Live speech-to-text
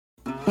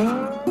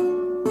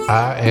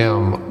I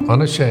am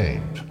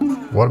unashamed.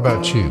 What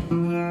about you?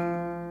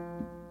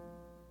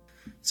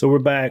 So we're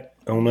back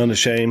on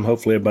Unashamed.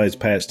 Hopefully everybody's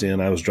patched in.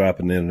 I was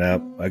dropping in and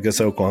out. I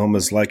guess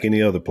Oklahoma's like any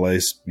other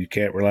place. You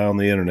can't rely on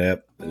the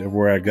internet.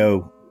 Everywhere I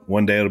go,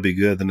 one day it'll be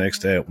good, the next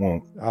day it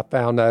won't. I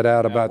found that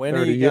out about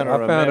 30 years.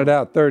 I found it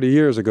out 30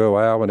 years ago,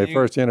 Al, when they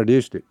first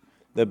introduced it.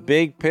 The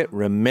big pit,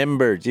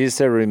 remember. Jesus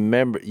said,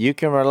 remember. You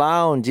can rely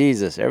on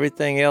Jesus.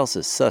 Everything else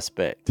is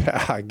suspect.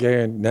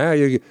 Again, now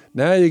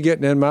you're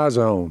getting in my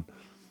zone.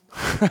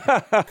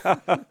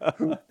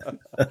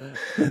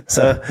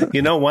 So,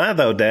 you know why,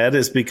 though, Dad?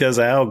 It's because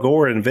Al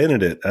Gore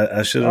invented it.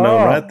 I should have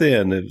known right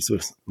then. It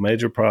was a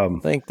major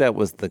problem. I think that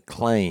was the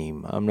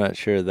claim. I'm not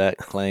sure that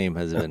claim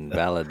has been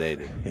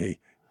validated. Hey.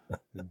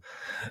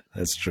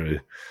 That's true.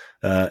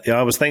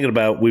 I was thinking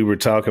about, we were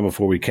talking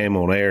before we came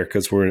on air,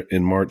 because we're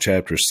in Mark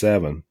chapter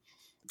 7,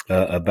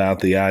 about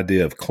the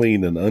idea of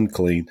clean and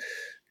unclean,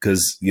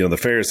 because, the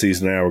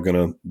Pharisees now are going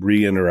to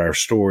re-enter our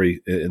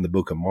story in the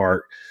book of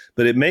Mark.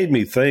 But it made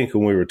me think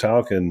when we were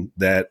talking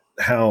that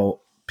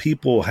how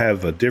people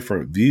have a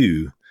different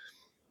view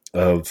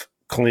of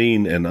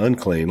clean and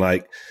unclean.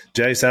 Like,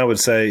 Jace, I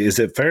would say, is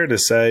it fair to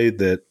say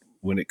that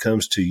when it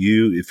comes to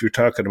you, if you're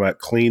talking about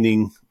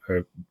cleaning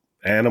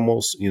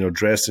animals,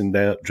 dressing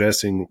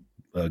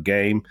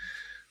game,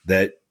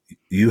 that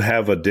you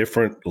have a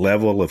different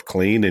level of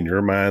clean in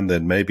your mind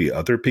than maybe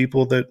other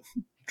people that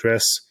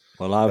dress?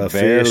 Well,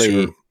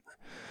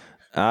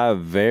 I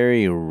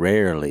very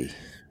rarely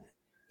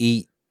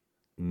eat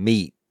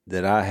meat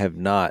that I have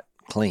not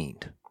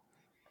cleaned.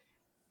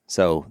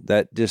 So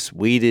that just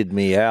weeded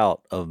me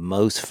out of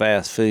most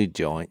fast food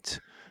joints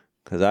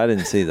because I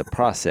didn't see the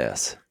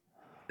process.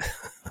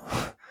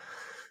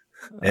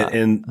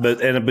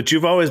 But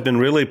you've always been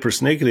really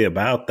persnickety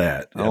about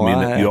that.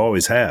 You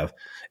always have.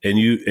 And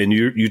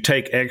you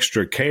take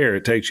extra care.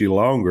 It takes you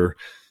longer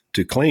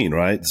to clean,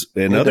 right?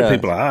 And other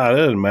people are, it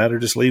doesn't matter.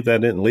 Just leave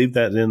that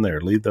in there.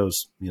 Leave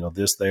those,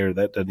 this there.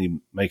 That doesn't even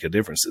make a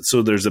difference.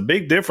 So there's a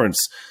big difference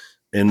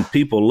in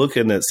people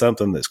looking at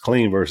something that's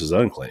clean versus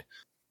unclean.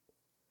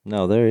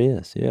 No, there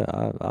is. Yeah,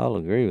 I'll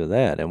agree with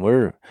that. And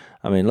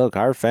look,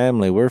 our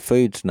family, we're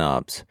food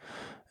snobs,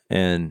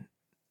 and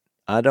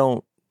I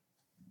don't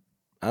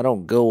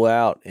go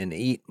out and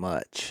eat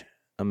much.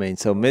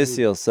 So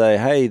Missy will say,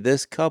 hey,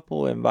 this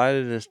couple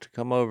invited us to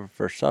come over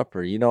for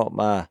supper. You know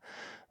what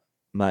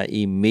my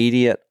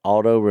immediate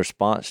auto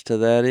response to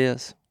that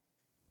is?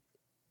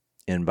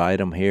 Invite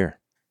them here.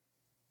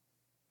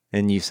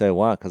 And you say,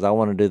 why? Because I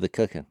want to do the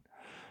cooking.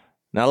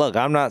 Now, look,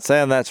 I'm not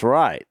saying that's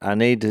right. I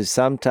need to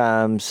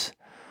sometimes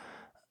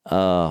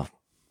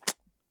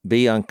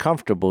be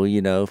uncomfortable,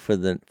 for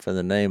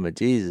the name of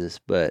Jesus.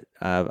 But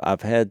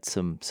I've had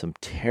some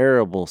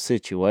terrible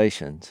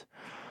situations.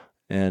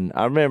 And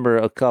I remember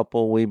a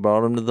couple, we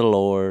brought them to the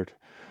Lord.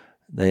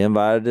 They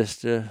invited us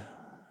to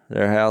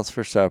their house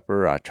for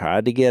supper. I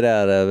tried to get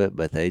out of it,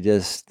 but they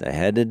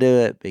had to do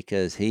it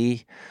because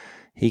he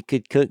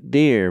could cook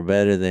deer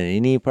better than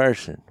any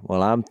person.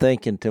 Well, I'm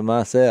thinking to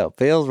myself,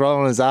 Phil's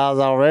rolling his eyes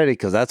already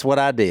because that's what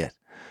I did.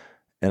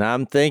 And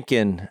I'm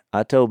thinking,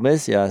 I told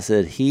Missy, I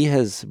said, he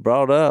has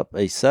brought up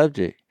a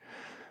subject,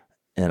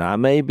 and I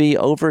may be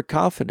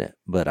overconfident,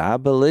 but I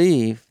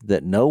believe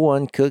that no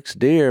one cooks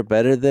deer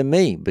better than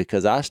me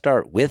because I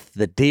start with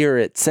the deer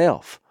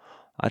itself.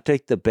 I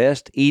take the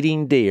best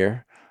eating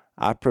deer.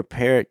 I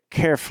prepare it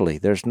carefully.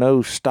 There's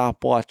no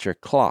stopwatch or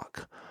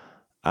clock.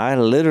 I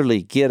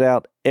literally get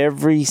out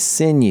every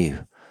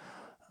sinew.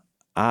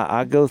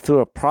 I go through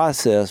a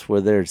process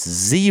where there's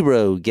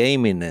zero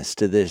gaminess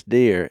to this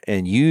deer,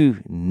 and you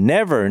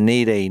never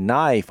need a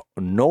knife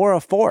nor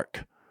a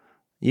fork.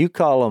 You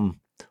call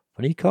them,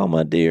 what do you call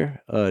my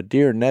deer?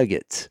 Deer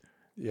nuggets.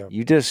 Yeah.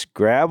 You just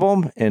grab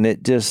them, and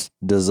it just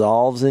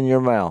dissolves in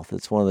your mouth.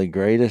 It's one of the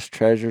greatest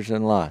treasures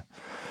in life.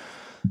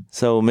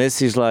 So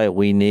Missy's like,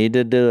 we need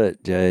to do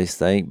it, Jace.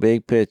 Think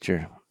big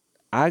picture.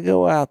 I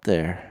go out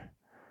there.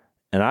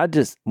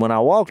 And when I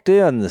walked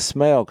in, the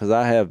smell, because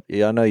I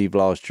know you've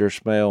lost your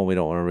smell, and we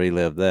don't want to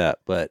relive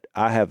that, but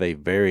I have a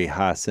very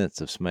high sense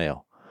of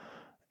smell.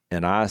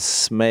 And I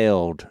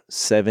smelled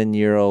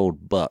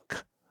 7-year-old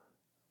buck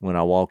when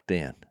I walked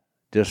in.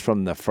 Just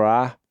from the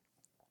fry,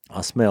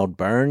 I smelled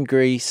burned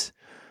grease,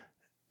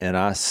 and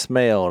I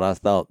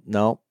thought,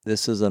 no,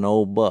 this is an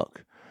old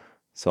buck.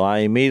 So I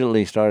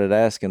immediately started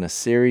asking a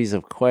series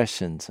of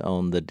questions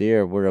on the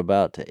deer we're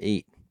about to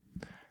eat.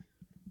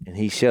 And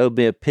he showed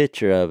me a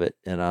picture of it,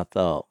 and I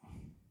thought,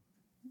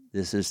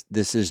 this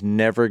is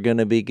never going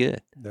to be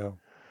good. No.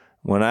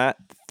 When I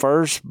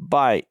first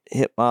bite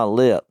hit my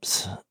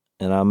lips,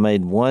 and I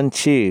made one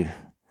chew,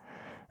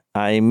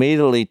 I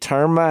immediately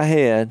turned my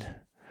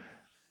head,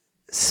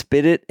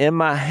 spit it in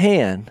my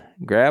hand,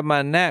 grabbed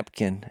my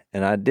napkin,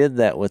 and I did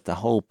that with the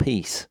whole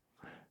piece.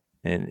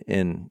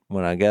 And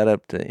when I got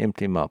up to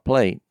empty my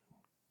plate,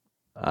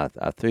 I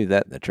threw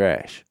that in the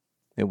trash.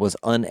 It was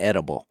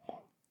unedible.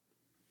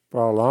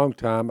 For a long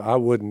time, I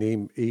wouldn't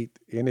even eat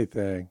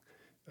anything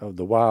of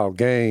the wild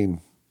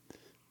game.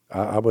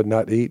 I would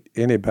not eat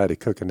anybody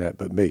cooking that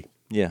but me.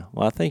 Yeah.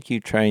 Well, I think you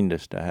trained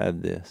us to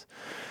have this.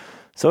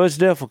 So it's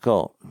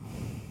difficult.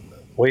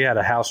 We had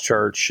a house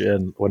church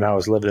when I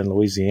was living in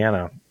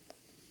Louisiana.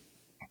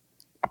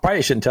 I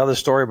probably shouldn't tell this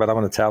story, but I'm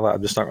going to tell it.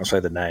 I'm just not going to say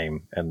the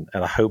name. And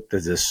I hope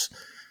that this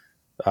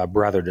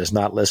brother does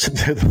not listen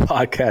to the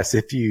podcast.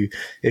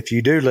 If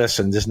you do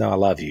listen, just know I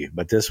love you.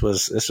 But this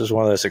was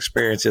one of those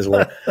experiences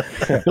where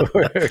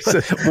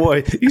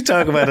boy, you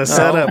talk about a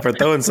setup for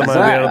throwing somebody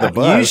under the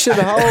bus. You should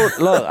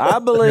look, I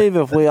believe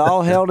if we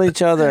all held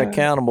each other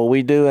accountable,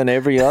 we do in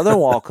every other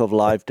walk of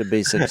life to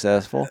be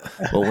successful.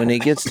 But when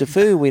it gets to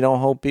food, we don't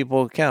hold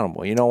people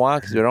accountable. You know why?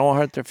 Because we don't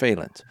hurt their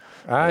feelings.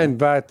 I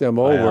invite them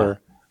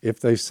over if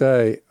they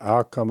say,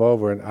 I'll come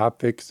over and I'll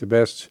fix the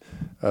best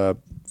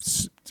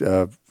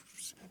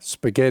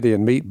spaghetti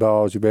and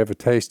meatballs you've ever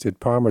tasted,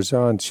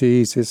 Parmesan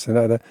cheese, this and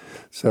that.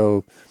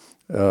 So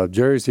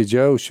Jersey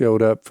Joe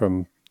showed up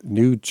from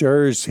New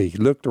Jersey. He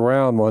looked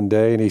around one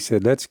day and he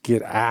said, let's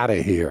get out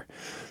of here.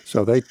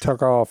 So they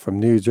took off from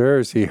New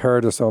Jersey,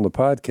 heard us on the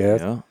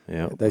podcast.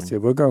 Yeah. They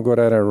said, we're going to go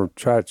down there and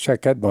try to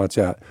check that bunch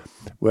out.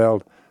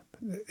 Well,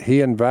 he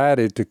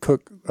invited to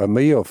cook a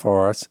meal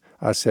for us.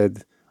 I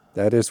said,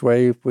 that is the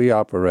way we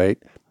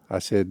operate. I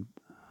said,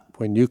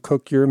 when you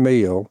cook your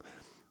meal,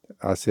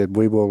 I said,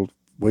 we will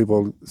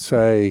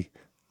say,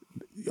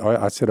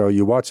 I said, are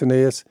you watching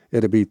this?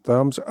 It'll be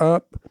thumbs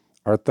up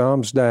or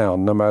thumbs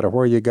down, no matter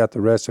where you got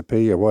the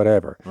recipe or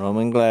whatever.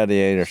 Roman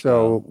gladiator.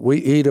 So we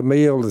eat a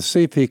meal to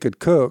see if he could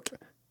cook,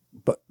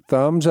 but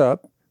thumbs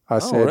up. I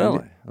said,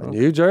 really?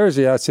 New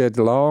Jersey, I said,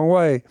 a long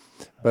way.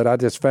 But I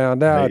just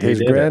found out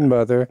his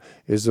grandmother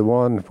is the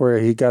one where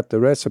he got the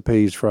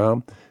recipes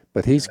from,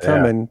 but he's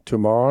coming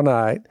tomorrow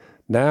night.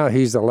 Now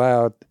he's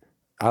allowed,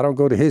 I don't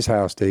go to his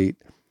house to eat.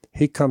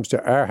 He comes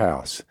to our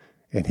house.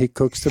 And he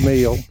cooks the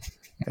meal,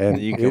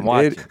 and you can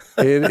watch.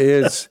 It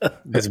is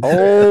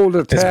old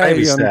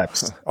Italian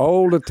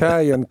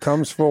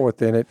comes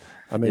forth in it.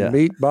 I mean,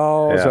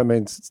 meatballs. Yeah. I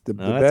mean, it's the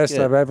best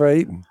I've ever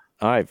eaten.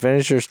 All right,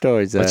 finish your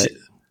story, Zach.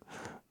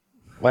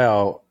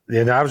 Well,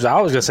 I was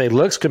going to say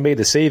looks can be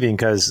deceiving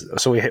because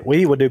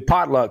we would do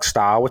potluck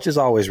style, which is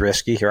always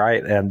risky,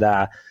 right? And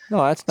no,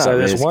 that's not so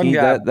risky. This one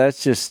guy,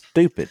 that's just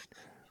stupid.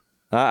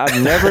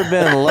 I've never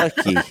been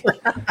lucky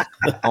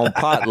on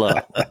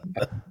potluck.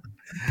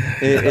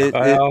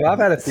 I've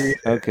had a few.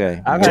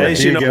 Okay, I've had a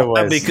few good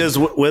ones. Because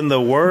when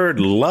the word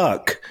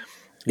luck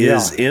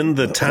is in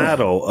the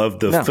title of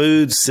the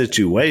food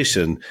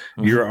situation,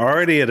 you're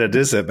already at a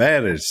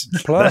disadvantage.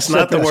 Plus, that's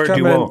not the word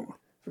you want.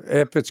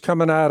 If it's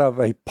coming out of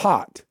a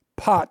pot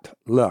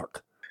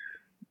luck.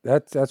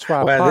 That's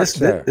why pot's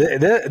there.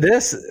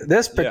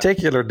 This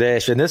particular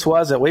dish, and this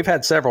wasn't. We've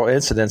had several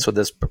incidents with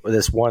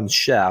this one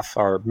chef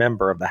or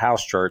member of the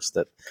house church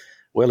that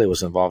Willie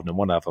was involved in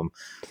one of them,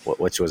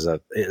 which was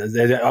it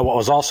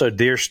was also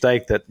deer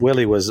steak that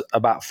Willie was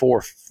about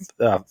four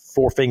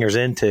fingers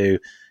into,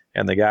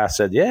 and the guy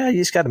said, "Yeah, you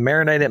just got to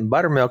marinate it in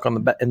buttermilk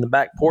in the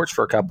back porch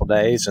for a couple of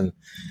days." And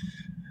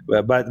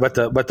but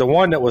the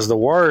one that was the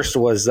worst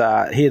was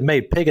he had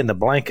made pig in the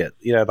blanket.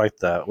 You know,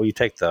 like where you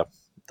take the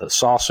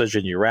sausage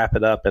and you wrap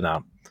it up in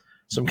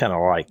some kind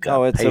of like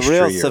it's a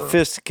real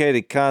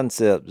sophisticated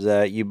concept,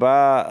 Zach. You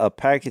buy a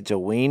package of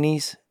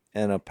weenies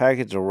and a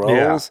package of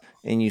rolls,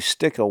 and you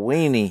stick a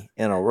weenie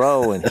in a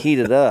roll and heat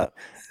it up.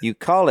 You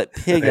call it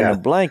pig in a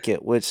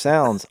blanket, which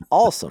sounds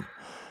awesome,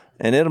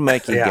 and it'll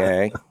make you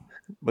gag.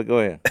 But go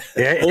ahead.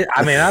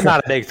 I mean, I'm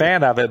not a big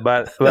fan of it,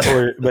 but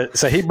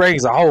so he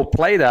brings a whole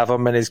plate of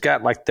them, and he's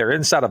got like they're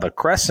inside of a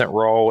crescent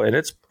roll, and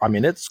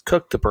it's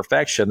cooked to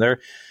perfection. They're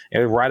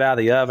right out of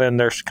the oven.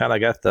 They're kind of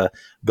got the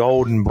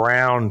golden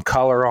brown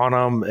color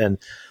on them,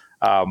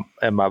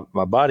 and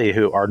my buddy,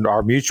 who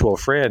our mutual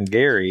friend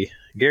Gary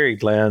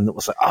Glenn,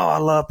 was like, "Oh, I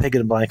love pig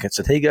in blankets,"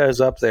 and he goes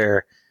up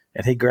there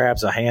and he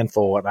grabs a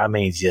handful, and I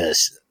mean,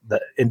 just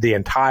the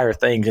entire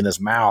thing's in his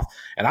mouth,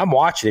 and I'm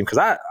watching him because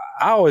I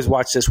always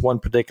watch this one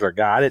particular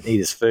guy. I didn't eat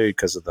his food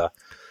because of the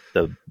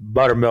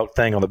buttermilk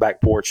thing on the back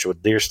porch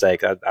with deer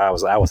steak. I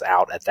was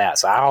out at that.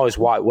 So I always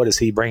watch, what is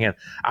he bringing?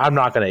 I'm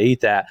not going to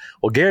eat that.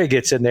 Well, Gary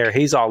gets in there.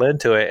 He's all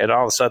into it. And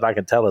all of a sudden I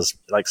can tell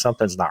like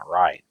something's not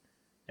right.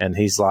 And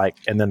he's like,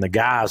 and then the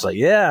guy's like,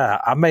 yeah,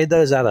 I made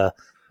those out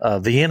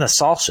of Vienna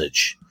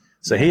sausage.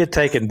 So he had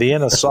taken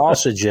Vienna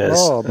sausages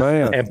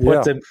and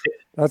put them.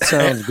 That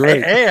sounds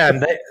great.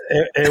 And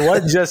it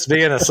wasn't just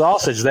Vienna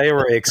sausage. They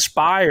were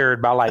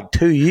expired by like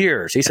 2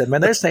 years. He said,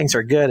 man, those things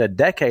are good a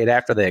decade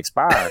after they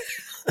expire.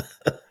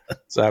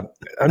 So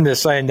I'm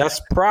just saying that's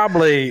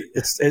probably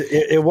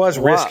it was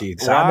risky.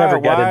 So I never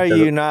got into.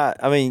 Why are you not?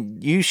 I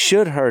mean, you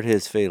should hurt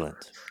his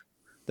feelings.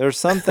 There's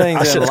some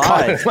things in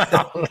life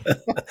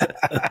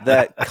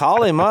that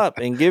call him up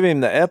and give him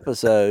the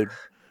episode.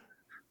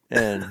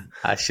 And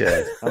I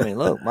should. I mean,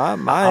 look, my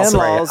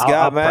in-laws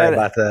got mad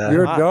about that.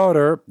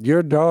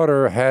 Your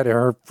daughter had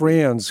her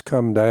friends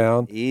come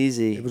down.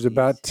 Easy. It was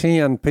about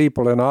 10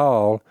 people in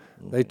all.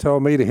 They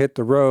told me to hit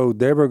the road.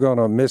 They were going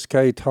to, Miss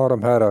Kay taught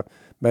them how to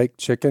make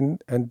chicken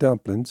and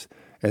dumplings,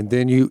 and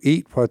then you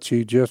eat what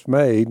you just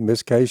made.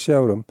 Miss Kay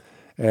showed them,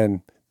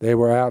 and they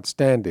were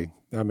outstanding.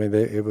 I mean,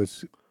 it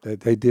was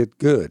They did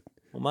good.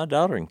 Well, my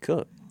daughter can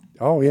cook.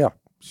 Oh yeah,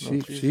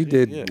 she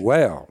did good.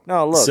 well.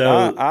 No, look,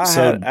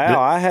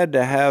 I had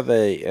to have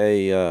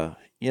a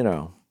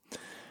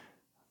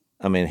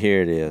I mean,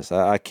 here it is.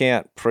 I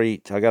can't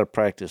preach. I got to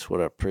practice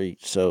what I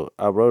preach. So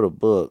I wrote a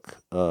book,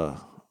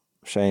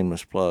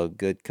 shameless plug,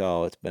 good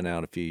call. It's been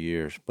out a few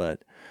years.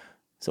 But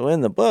so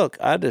in the book,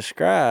 I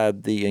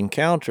described the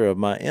encounter of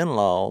my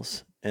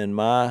in-laws and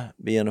my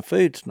being a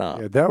food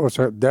snob. Yeah,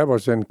 that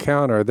was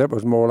encounter. That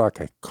was more like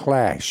a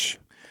clash.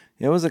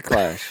 It was a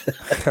clash.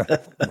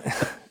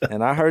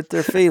 And I hurt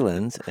their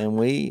feelings, and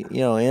we,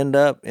 end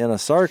up in a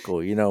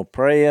circle,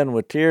 praying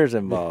with tears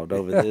involved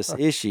over this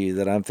issue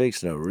that I'm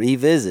fixing to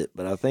revisit.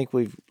 But I think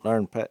we've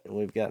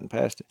gotten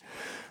past it.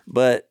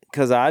 But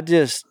because I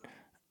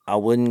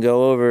wouldn't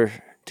go over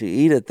to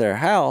eat at their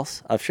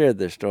house. I've shared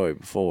this story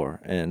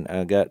before, and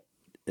I got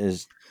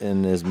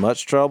in as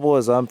much trouble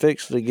as I'm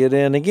fixing to get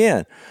in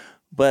again.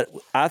 But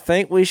I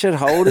think we should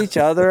hold each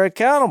other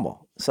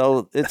accountable.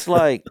 So it's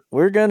like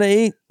we're going to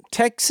eat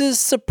Texas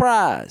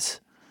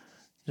Surprise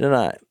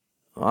tonight.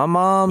 My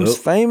mom's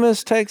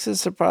famous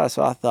Texas Surprise.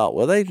 So I thought,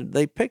 well,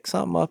 they picked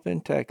something up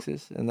in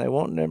Texas, and they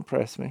wanted to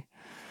impress me.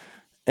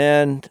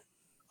 And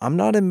I'm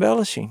not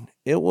embellishing.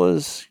 It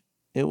was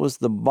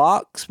the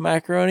box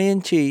macaroni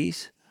and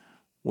cheese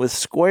with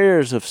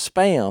squares of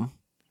Spam.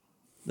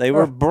 They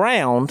were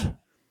browned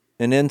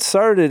and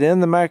inserted in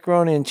the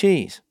macaroni and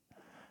cheese.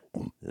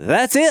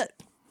 That's it.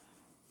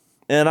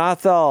 And I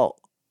thought,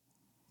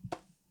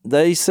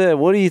 they said,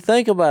 what do you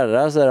think about it?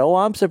 I said,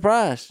 I'm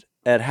surprised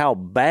at how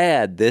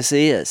bad this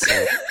is.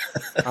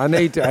 I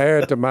need to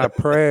add to my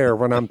prayer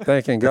when I'm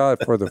thanking God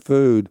for the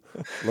food.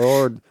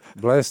 Lord,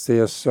 bless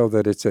this so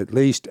that it's at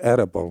least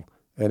edible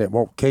and it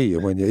won't kill you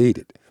when you eat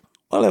it.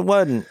 Well, it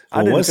wasn't.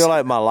 I didn't feel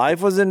like my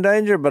life was in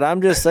danger, but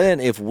I'm just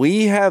saying, if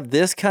we have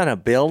this kind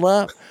of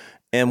buildup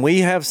and we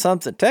have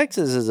something,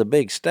 Texas is a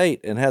big state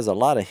and has a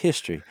lot of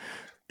history.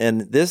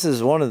 And this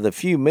is one of the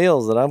few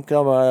meals that I'm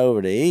coming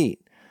over to eat.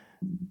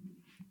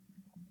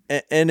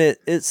 And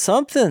it's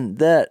something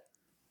that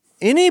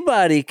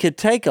anybody could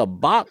take a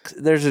box.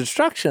 There's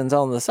instructions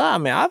on the side. I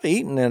mean, I've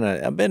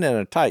been in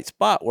a tight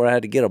spot where I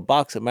had to get a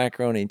box of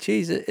macaroni and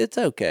cheese. It's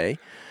okay.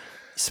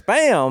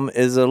 Spam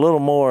is a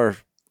little more,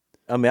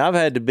 I've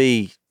had to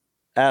be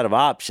out of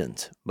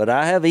options, but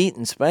I have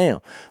eaten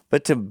Spam.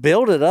 But to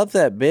build it up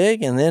that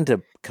big and then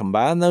to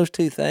combine those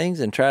two things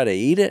and try to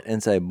eat it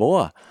and say,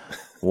 boy,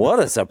 what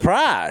a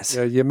surprise.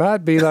 Yeah, you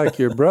might be like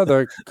your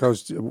brother,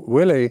 because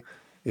Willie,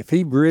 if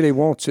he really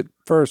wants it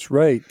first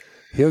rate,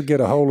 he'll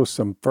get a hold of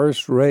some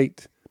first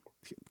rate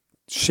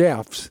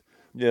chefs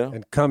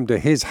and come to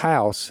his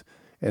house,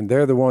 and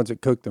they're the ones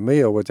that cook the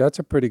meal, which that's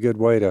a pretty good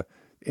way to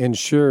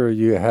ensure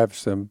you have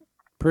some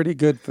pretty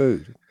good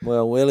food.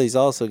 Well, Willie's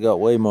also got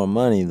way more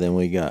money than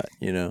we got,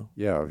 Yeah.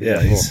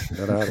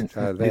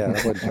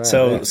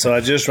 So I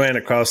just ran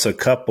across a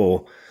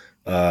couple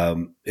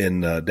down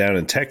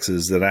in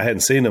Texas that I hadn't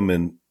seen them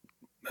in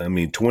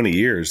 20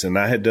 years. And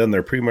I had done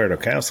their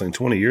premarital counseling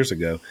 20 years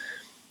ago.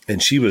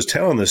 And she was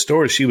telling the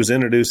story. She was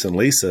introducing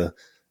Lisa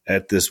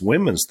at this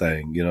women's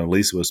thing.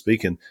 Lisa was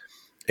speaking.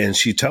 And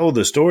she told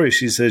the story.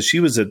 She said she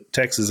was at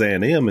Texas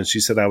A&M. And she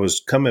said, I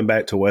was coming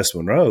back to West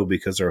Monroe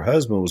because her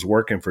husband was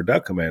working for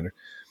Duck Commander.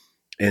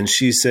 And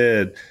she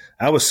said,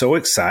 I was so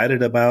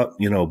excited about,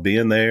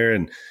 being there.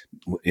 And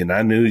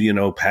I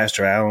knew,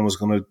 Pastor Allen was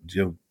going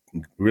to,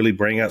 really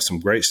bring out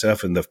some great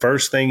stuff. And the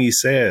first thing he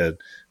said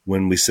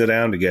when we sit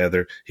down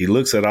together, he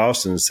looks at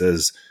Austin and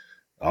says,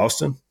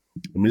 Austin,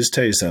 let me just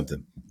tell you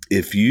something.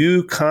 If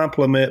you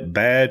compliment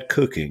bad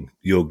cooking,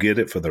 you'll get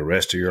it for the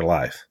rest of your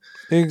life.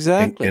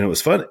 Exactly. And it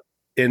was funny.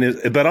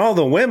 But all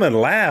the women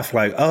laughed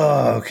like,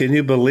 oh, can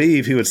you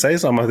believe he would say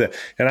something like that?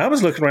 And I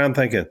was looking around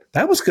thinking,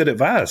 that was good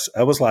advice.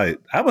 I was like,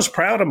 I was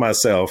proud of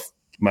myself,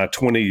 my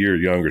 20-year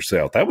younger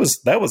self. That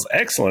was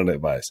excellent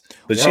advice.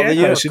 But she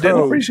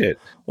didn't appreciate it.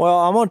 Well,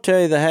 I'm going to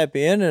tell you the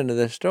happy ending of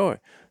this story.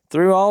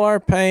 Through all our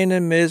pain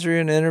and misery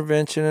and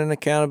intervention and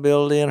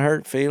accountability and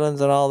hurt feelings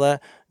and all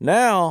that,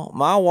 now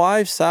my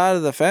wife's side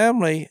of the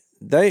family,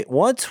 that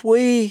was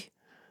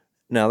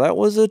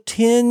a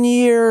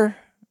 10-year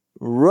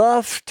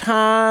rough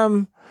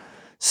time,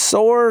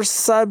 sore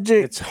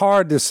subject. It's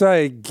hard to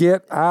say,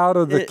 get out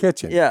of the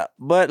kitchen. Yeah,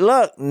 but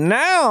look,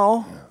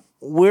 now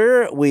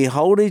we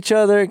hold each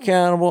other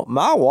accountable.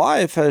 My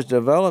wife has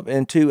developed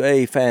into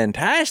a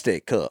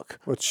fantastic cook.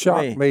 Which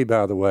shocked me,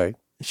 by the way.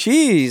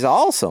 She's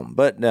awesome,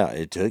 but no,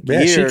 it took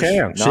years. She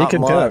can. Not She can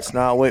months. cook.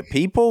 Not with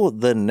people.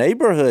 The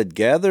neighborhood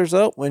gathers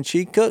up when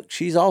she cooks.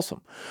 She's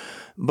awesome.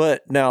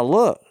 But now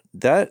look,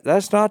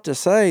 that's not to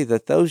say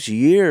that those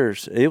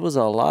years, it was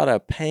a lot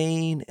of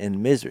pain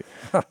and misery.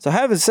 So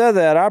having said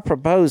that, I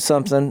proposed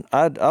something.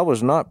 I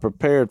was not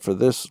prepared for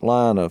this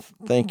line of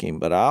thinking,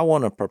 but I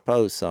want to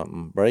propose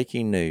something.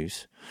 Breaking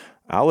news.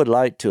 I would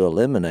like to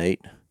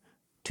eliminate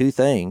two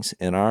things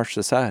in our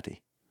society.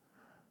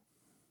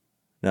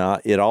 Now,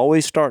 it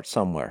always starts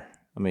somewhere.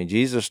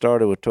 Jesus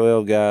started with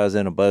 12 guys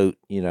in a boat,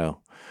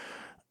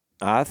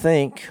 I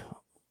think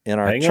in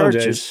our Hang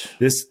churches. on,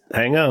 Jace.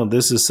 Hang on.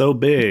 This is so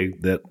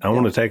big that I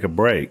want to take a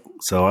break.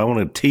 So I want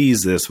to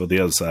tease this with the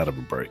other side of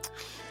a break.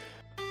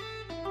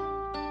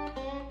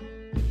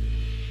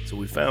 So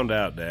we found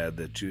out, Dad,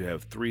 that you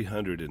have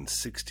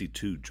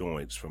 362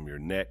 joints from your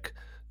neck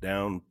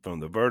down from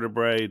the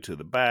vertebrae to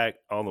the back,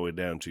 all the way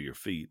down to your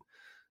feet.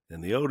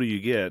 And the older you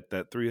get,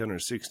 that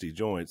 360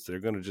 joints, they're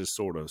going to just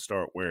sort of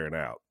start wearing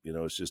out. You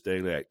know, it's just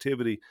daily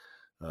activity.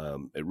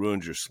 It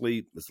ruins your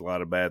sleep. There's a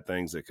lot of bad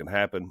things that can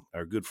happen.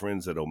 Our good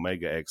friends at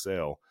Omega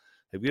XL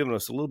have given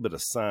us a little bit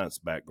of science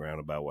background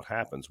about what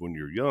happens when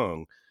you're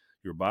young.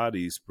 Your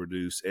bodies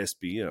produce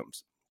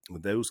SPMs.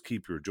 Those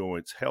keep your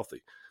joints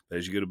healthy.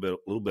 As you get a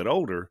little bit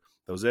older,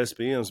 those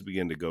SPMs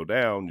begin to go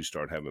down. You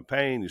start having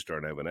pain. You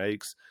start having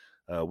aches.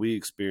 We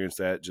experience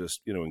that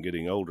just, in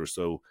getting older.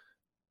 So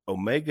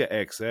Omega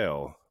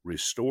XL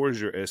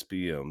restores your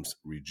SPMs,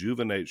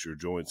 rejuvenates your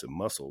joints and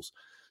muscles,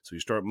 so you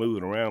start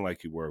moving around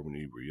like you were when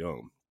you were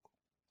young.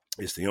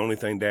 It's the only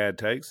thing Dad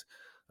takes.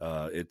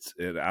 I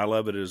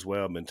love it as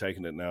well. I've been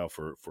taking it now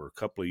for a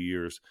couple of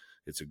years.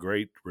 It's a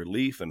great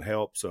relief and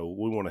help, so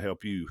we want to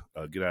help you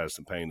get out of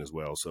some pain as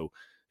well. So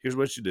here's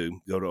what you do.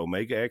 Go to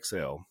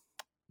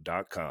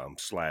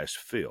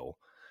omegaxl.com/Phil.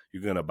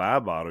 You're going to buy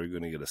a bottle. You're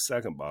going to get a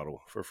second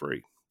bottle for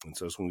free. And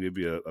so it's going to give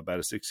you about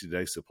a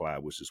 60-day supply,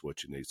 which is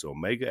what you need. So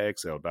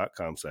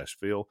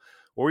omegaxl.com/Phil,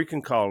 or you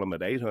can call them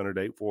at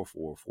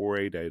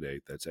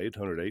 800-844-4888. That's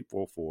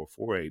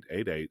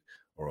 800-844-4888,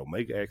 or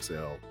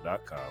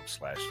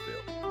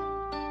omegaxl.com/Phil.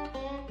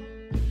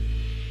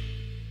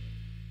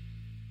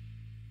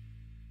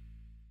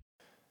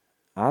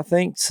 I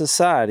think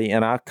society,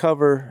 and I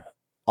cover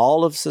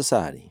all of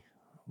society.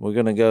 We're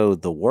going to go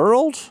the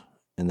world,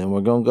 and then we're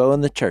going to go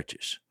in the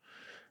churches.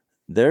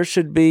 There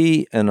should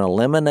be an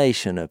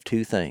elimination of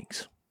two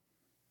things.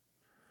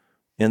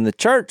 In the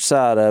church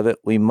side of it,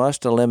 we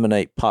must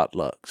eliminate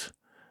potlucks,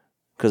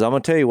 because I'm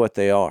going to tell you what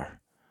they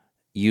are.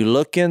 You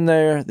look in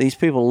there, these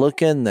people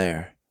look in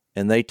there,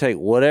 and they take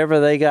whatever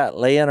they got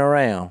laying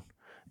around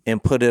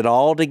and put it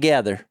all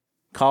together,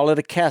 call it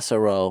a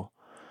casserole,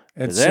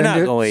 and they're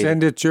not going to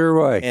send it your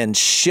way, and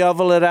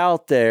shovel it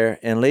out there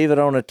and leave it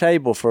on the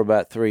table for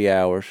about 3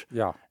 hours.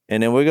 Yeah.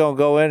 And then we're going to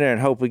go in there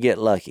and hope we get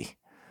lucky.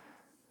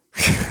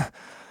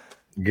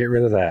 Get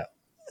rid of that.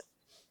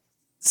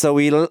 So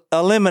we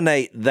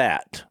eliminate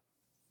that.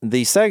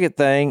 The second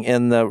thing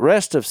in the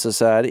rest of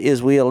society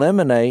is we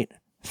eliminate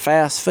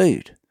fast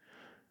food.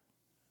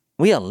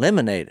 We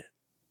eliminate it.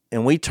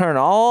 And we turn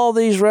all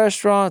these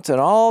restaurants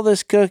and all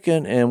this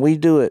cooking, and we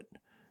do it,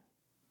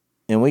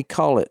 and we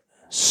call it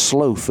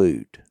slow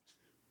food.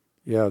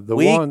 Yeah,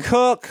 we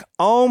cook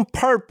on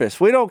purpose.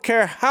 We don't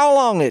care how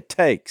long it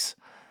takes.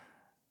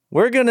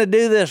 We're going to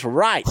do this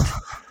right.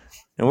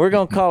 And we're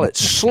going to call it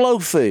slow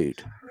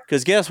food.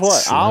 Because guess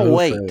what? I'll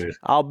wait.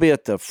 I'll be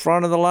at the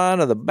front of the line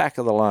or the back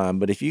of the line.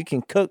 But if you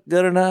can cook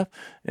good enough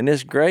and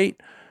it's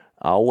great,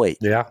 I'll wait.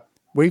 Yeah.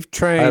 We've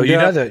trained,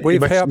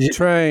 we've helped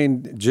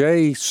train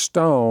Jay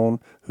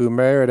Stone, who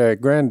married our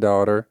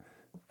granddaughter,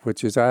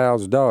 which is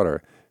Al's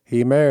daughter.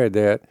 He married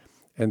that,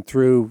 and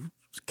through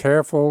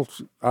careful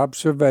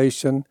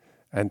observation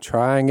and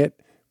trying it,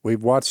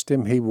 we've watched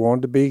him. He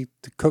wanted to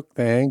cook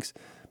things,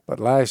 but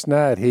last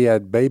night he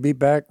had baby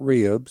back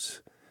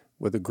ribs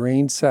with a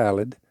green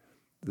salad.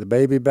 The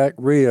baby back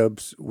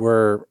ribs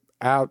were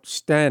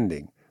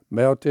outstanding,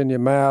 melt in your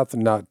mouth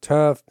and not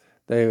tough.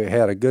 They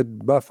had a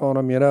good buff on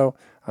them,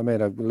 I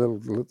mean, a little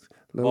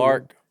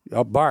bark.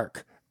 A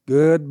bark.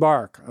 Good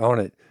bark on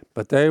it.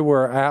 But they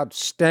were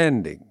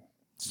outstanding.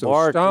 So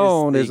bark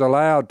Stone is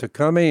allowed to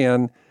come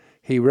in.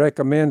 He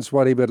recommends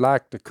what he would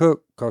like to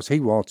cook because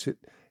he wants it.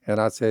 And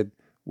I said,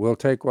 we'll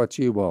take what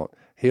you want.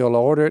 He'll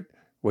order it.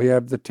 We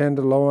have the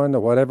tenderloin or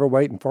whatever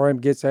waiting for him.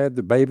 Gets had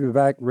the baby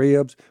back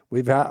ribs.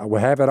 We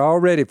have it all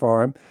ready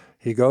for him.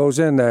 He goes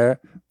in there,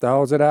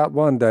 thaws it out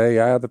one day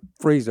out of the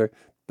freezer,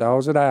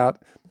 thaws it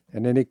out,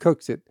 and then he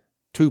cooks it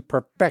to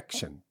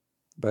perfection.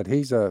 But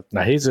he's a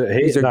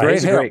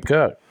great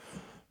cook.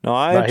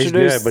 No, he's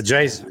good. But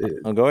Jace,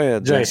 go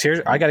ahead.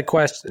 Jace, I got a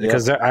question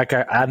because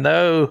I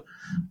know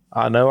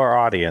our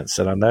audience,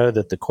 and I know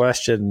that the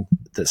question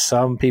that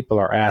some people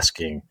are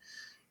asking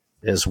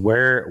is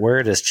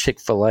where does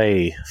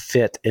Chick-fil-A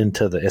fit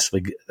into the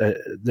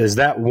is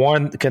that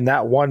one? Can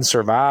that one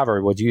survive,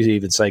 or would you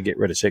even say get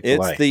rid of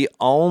Chick-fil-A? It's the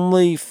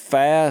only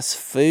fast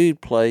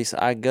food place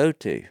I go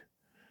to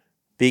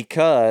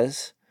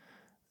because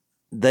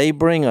they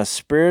bring a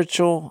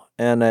spiritual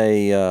and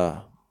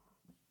a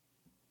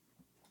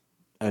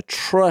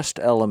trust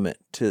element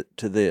to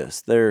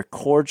this. They're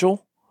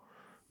cordial.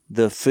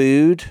 The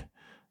food,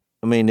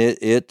 I mean,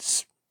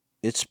 it's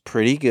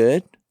pretty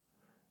good,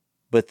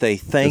 but they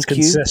thank you.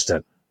 It's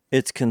consistent.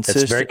 It's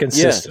consistent. It's very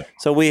consistent. Yeah.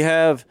 So we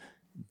have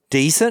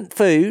decent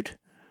food,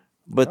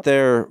 but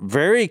they're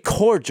very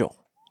cordial,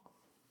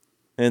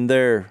 and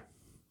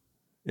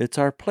it's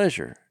our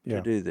pleasure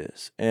to do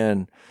this.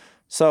 And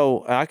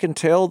so I can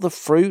tell the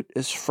fruit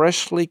is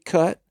freshly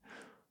cut.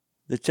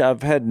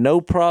 I've had no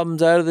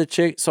problems out of the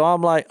Chick. So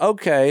I'm like,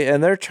 okay,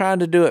 and they're trying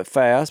to do it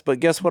fast, but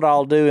guess what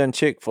I'll do in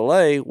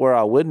Chick-fil-A where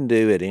I wouldn't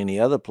do at any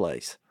other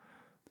place?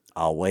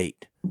 I'll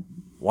wait.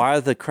 Why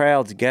are the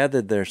crowds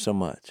gathered there so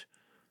much?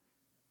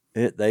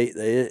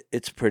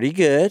 It's pretty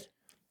good,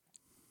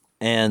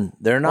 and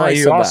they're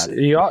nice about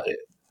it.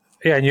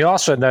 And you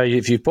also know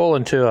if you pull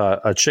into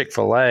a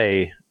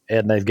Chick-fil-A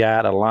and they've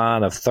got a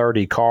line of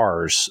 30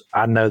 cars,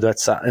 I know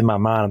that's in my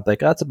mind. I'm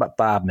thinking that's about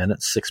 5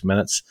 minutes, 6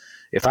 minutes.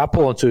 If I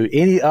pull into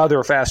any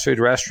other fast food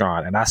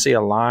restaurant and I see a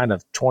line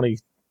of 20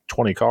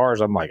 cars,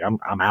 I'm like,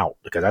 I'm out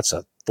because that's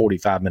a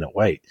 45-minute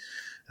wait.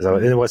 So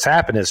and what's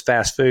happened is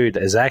fast food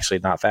is actually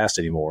not fast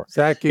anymore.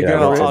 Zach, you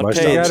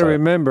got to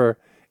remember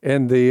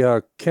in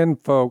the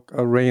kinfolk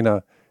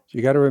arena,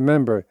 you got to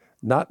remember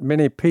not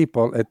many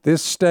people at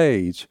this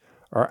stage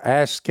are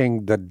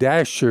asking the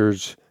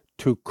Dashers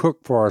to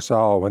cook for us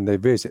all when they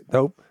visit.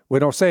 Nope, we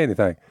don't say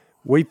anything.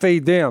 We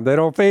feed them. They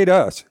don't feed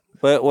us.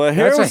 But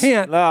here's a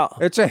hint. Now,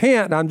 it's a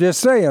hint. I'm just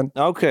saying.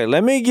 Okay,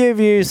 let me give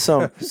you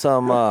some. That's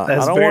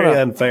very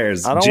unfair.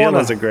 Jill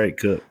is a great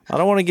cook. I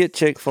don't want to get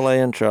Chick-fil-A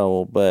in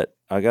trouble, but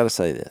I got to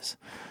say this.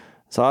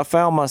 So I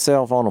found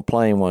myself on a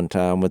plane one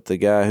time with the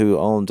guy who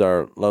owns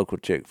our local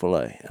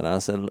Chick-fil-A, and I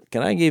said,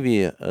 "Can I give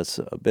you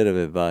a bit of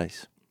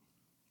advice?"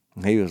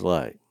 And he was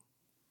like,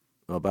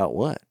 "About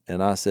what?"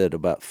 And I said,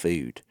 "About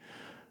food."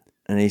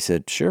 And he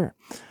said, "Sure."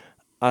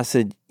 I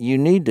said, "You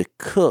need to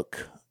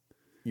cook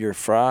your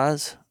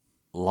fries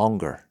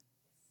longer."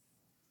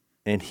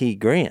 And he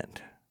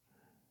grinned.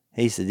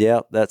 He said,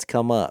 "Yep, that's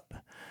come up."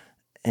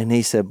 And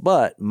he said,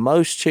 "But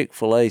most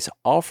Chick-fil-A's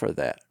offer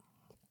that."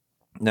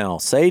 Now,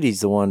 Sadie's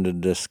the one that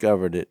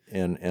discovered it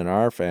in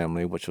our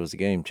family, which was a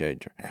game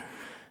changer.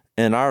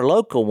 And our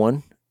local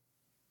one,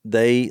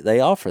 they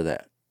offer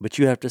that. But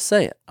you have to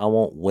say it. I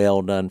want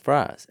well-done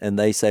fries. And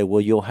they say,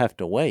 well, you'll have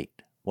to wait.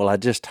 Well, I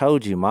just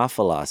told you my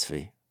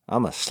philosophy.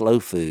 I'm a slow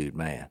food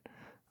man.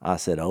 I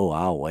said, oh,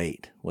 I'll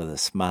wait with a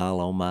smile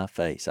on my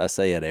face. I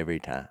say it every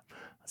time.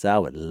 I say, I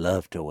would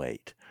love to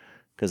wait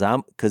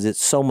because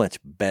it's so much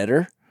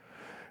better.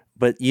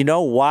 But you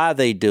know why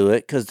they do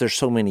it? Because there's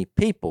so many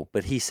people.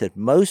 But he said,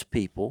 most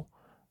people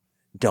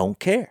don't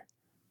care.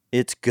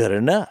 It's good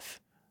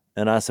enough.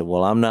 And I said,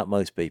 well, I'm not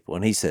most people.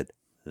 And he said,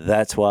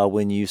 that's why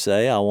when you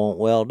say I want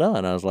well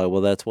done, I was like,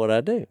 well, that's what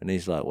I do. And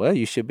he's like, well,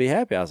 you should be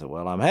happy. I said,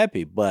 well, I'm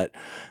happy. But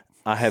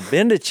I have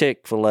been to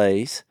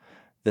Chick-fil-A's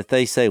that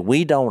they say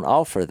we don't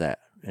offer that.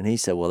 And he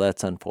said, well,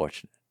 that's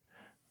unfortunate.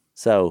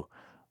 So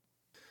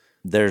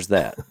there's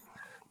that.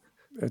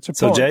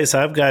 So, Jace,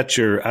 I've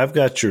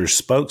got your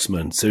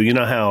spokesman. So you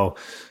know how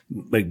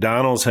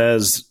McDonald's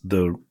has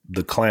the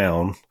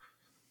clown,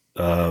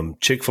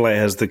 Chick-fil-A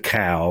has the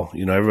cow.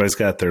 You know, everybody's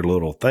got their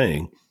little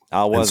thing.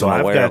 I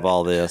wasn't aware of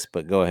all this,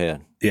 but go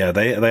ahead. Yeah,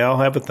 they all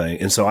have a thing.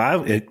 And so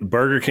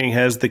Burger King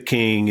has the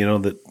king, you know,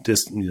 that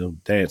just, you know,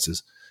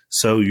 dances.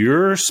 So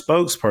your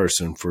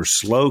spokesperson for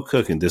slow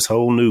cooking, this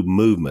whole new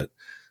movement,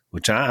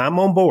 which I'm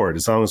on board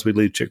as long as we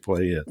leave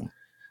Chick-fil-A in,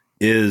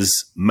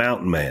 is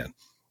Mountain Man.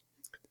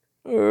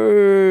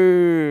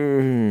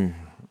 You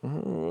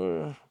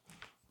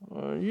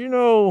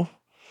know,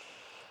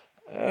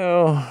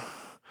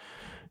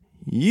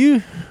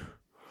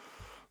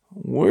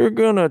 we're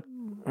gonna.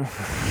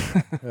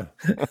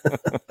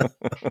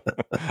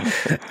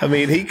 I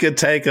mean, he could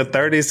take a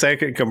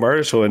 30-second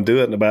commercial and do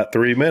it in about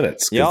 3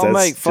 minutes. Y'all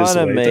make fun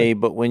of me,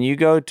 but when you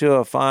go to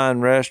a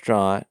fine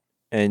restaurant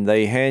and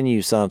they hand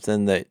you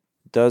something that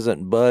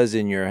doesn't buzz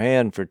in your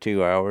hand for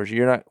 2 hours,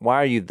 you're not.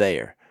 Why are you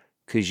there?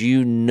 Because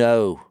you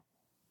know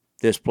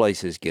this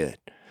place is good,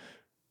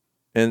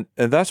 and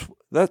that's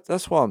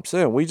why I'm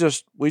saying we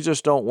just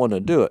don't want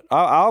to do it.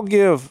 I'll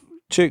give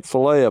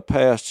Chick-fil-A a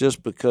pass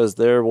just because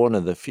they're one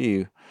of the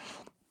few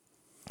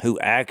who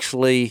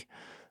actually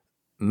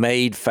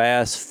made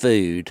fast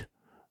food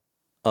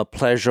a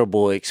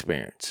pleasurable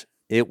experience.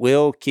 It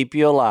will keep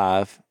you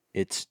alive.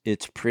 It's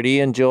pretty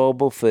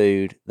enjoyable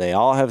food. They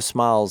all have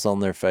smiles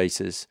on their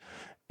faces,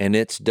 and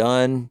it's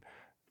done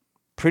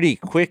pretty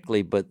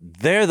quickly, but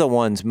they're the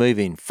ones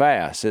moving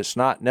fast. It's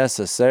not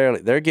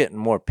necessarily, they're getting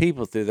more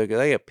people through there.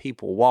 They got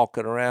people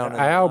walking around.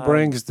 Al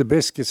brings the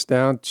biscuits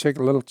down,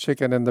 little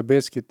chicken and the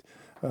biscuit,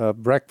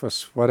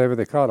 breakfast, whatever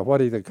they call it. What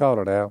do they call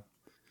it, Al?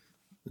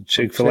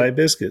 Chick-fil-A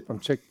biscuit. From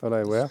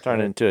Chick-fil-A. Well,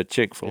 turn into a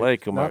Chick-fil-A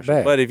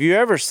commercial. But if you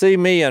ever see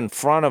me in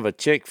front of a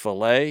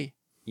Chick-fil-A,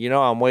 you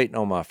know I'm waiting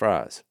on my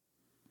fries.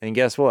 And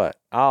guess what?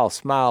 I'll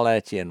smile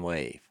at you and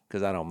wave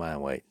because I don't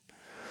mind waiting.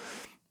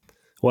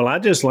 Well, I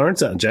just learned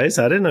something,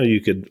 Jace. I didn't know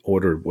you could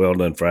order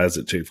well-done fries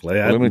at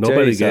Chick-fil-A.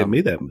 Nobody gave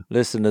me that.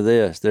 Listen to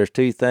this. There's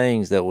two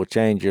things that will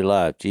change your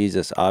life.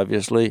 Jesus,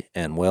 obviously,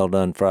 and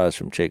well-done fries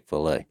from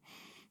Chick-fil-A.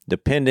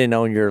 Depending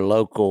on your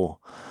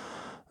local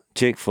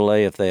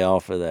Chick-fil-A, if they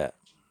offer that.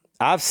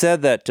 I've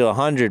said that to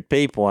 100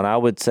 people, and I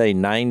would say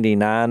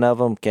 99 of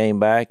them came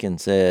back and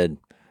said,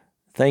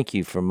 thank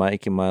you for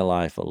making my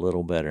life a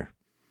little better.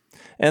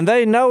 And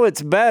they know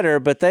it's better,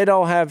 but they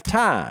don't have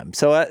time.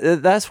 So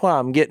that's what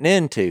I'm getting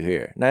into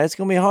here. Now, it's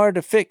going to be hard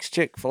to fix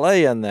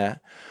Chick-fil-A in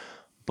that.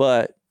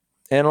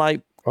 And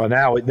like Well,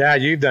 now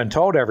you've done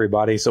told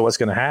everybody. So what's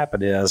going to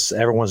happen is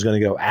everyone's going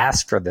to go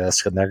ask for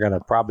this, and they're going to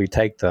probably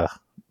take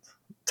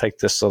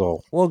this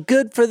little. Well,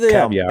 good for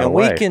them, and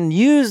away. we can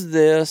use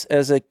this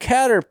as a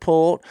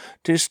catapult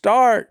to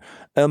start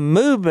a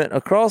movement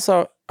across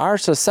our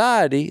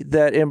society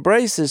that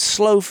embraces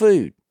slow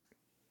food.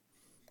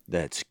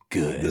 That's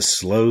good. The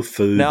slow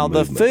food. Now,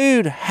 movement. the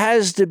food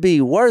has to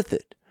be worth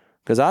it,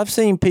 because I've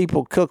seen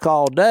people cook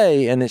all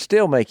day and it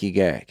still make you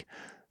gag.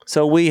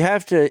 So we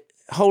have to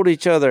hold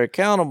each other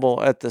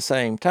accountable at the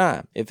same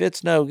time. If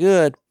it's no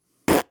good,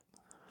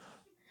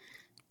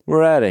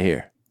 we're out of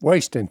here.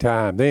 Wasting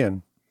time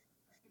then.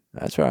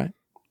 That's right.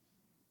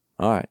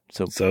 All right.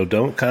 So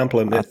don't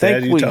compliment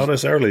that. You taught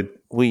us early.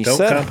 Don't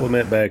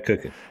compliment bad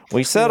cooking.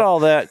 We said all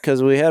that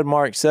because we had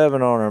Mark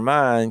 7 on our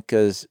mind,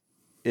 because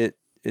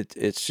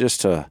it's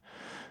just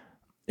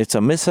it's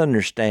a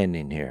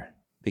misunderstanding here,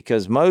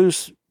 because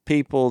most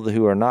people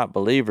who are not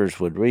believers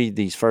would read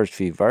these first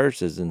few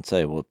verses and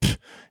say, well,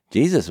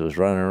 Jesus was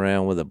running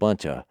around with a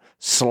bunch of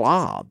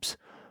slobs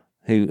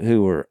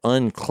who were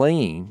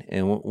unclean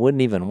and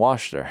wouldn't even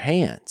wash their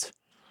hands.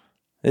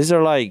 These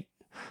are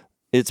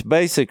it's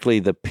basically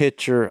the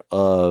picture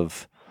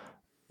of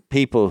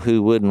people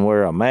who wouldn't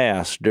wear a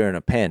mask during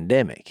a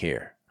pandemic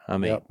here. I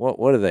mean, yep.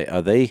 What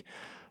are they?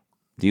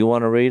 Do you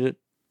want to read it?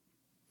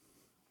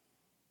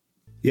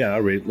 Yeah,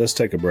 I'll read it. Let's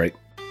take a break.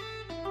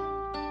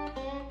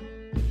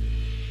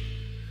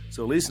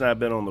 So Lisa and I have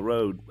been on the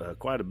road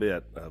quite a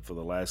bit for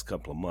the last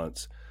couple of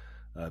months.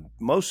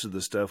 Most of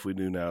the stuff we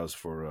do now is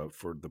for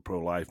the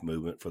pro-life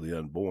movement for the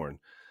unborn.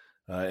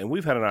 And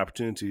we've had an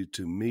opportunity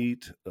to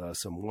meet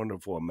some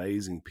wonderful,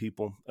 amazing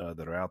people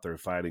that are out there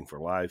fighting for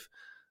life.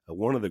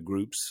 One of the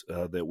groups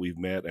that we've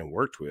met and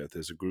worked with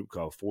is a group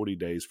called 40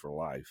 Days for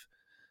Life.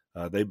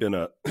 They've been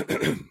a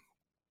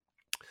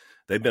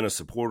they've been a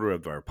supporter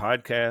of our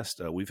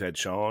podcast. We've had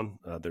Sean,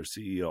 their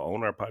CEO,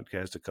 on our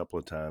podcast a couple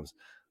of times.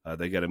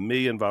 They got 1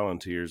 million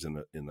volunteers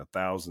in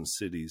 1,000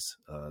 cities.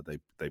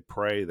 They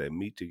pray, they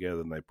meet together,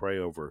 and they pray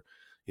over,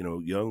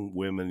 young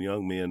women,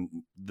 young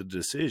men, the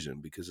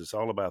decision, because it's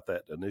all about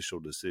that initial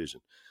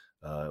decision,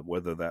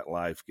 whether that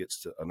life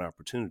gets to an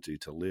opportunity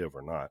to live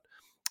or not.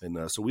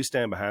 And so we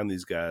stand behind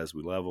these guys.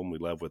 We love them. We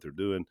love what they're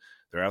doing.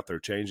 They're out there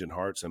changing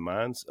hearts and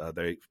minds.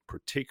 They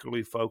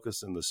particularly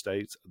focus in the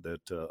states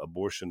that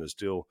abortion is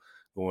still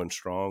going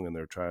strong, and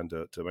they're trying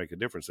to make a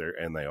difference there,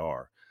 and they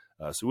are.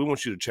 So we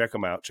want you to check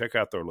them out. Check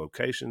out their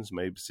locations,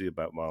 maybe see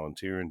about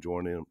volunteering,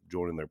 joining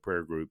their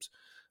prayer groups.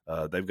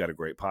 They've got a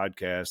great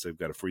podcast. They've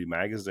got a free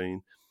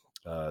magazine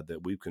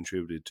that we've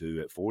contributed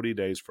to at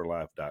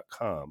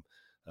 40daysforlife.com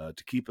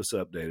to keep us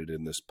updated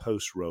in this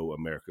post-Roe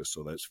America.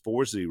 So that's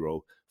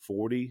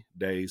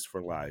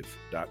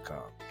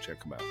 40daysforlife.com.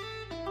 Check them out.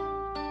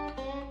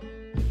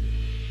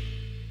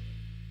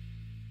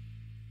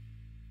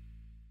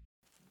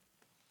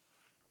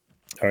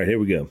 All right, here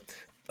we go.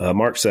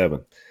 Mark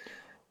 7.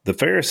 The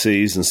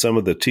Pharisees and some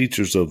of the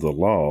teachers of the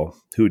law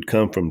who had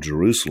come from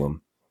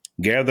Jerusalem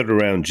gathered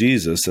around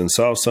Jesus and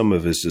saw some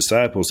of his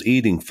disciples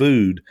eating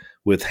food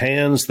with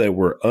hands that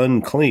were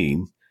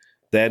unclean,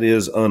 that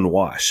is,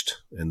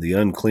 unwashed. And the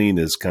unclean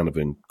is kind of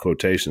in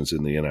quotations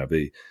in the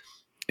NIV.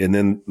 And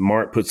then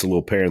Mark puts a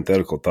little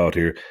parenthetical thought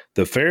here.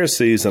 The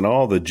Pharisees and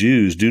all the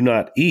Jews do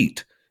not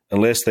eat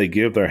unless they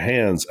give their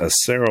hands a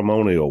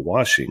ceremonial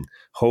washing,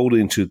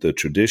 holding to the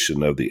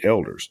tradition of the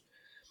elders.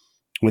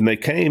 When they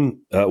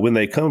come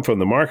from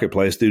the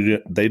marketplace,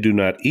 they do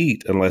not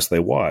eat unless they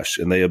wash,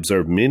 and they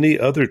observe many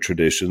other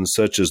traditions,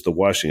 such as the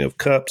washing of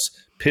cups,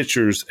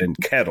 pitchers, and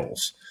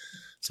kettles.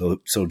 So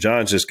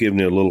John's just giving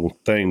you a little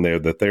thing there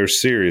that they're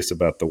serious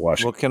about the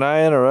washing. Well, can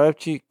I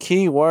interrupt you?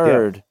 Key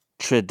word,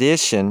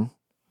 tradition.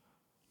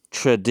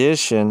 You're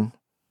going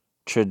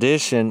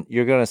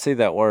to see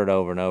that word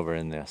over and over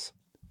in this.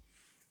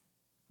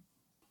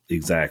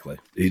 Exactly.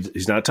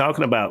 He's not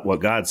talking about what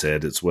God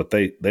said. It's what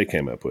they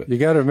came up with. You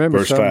got to remember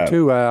Verse something 5.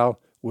 too, Al,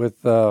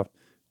 with the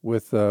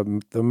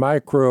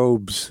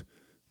microbes,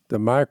 the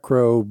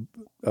microbe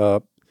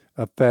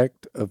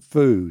effect of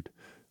food.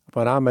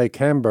 When I make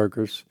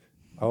hamburgers,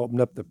 I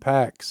open up the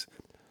packs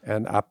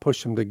and I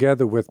push them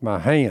together with my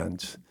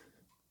hands.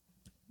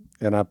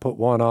 And I put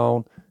one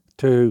on,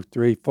 2,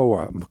 3,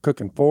 4. I'm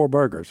cooking 4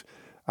 burgers.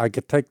 I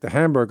could take the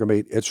hamburger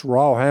meat. It's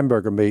raw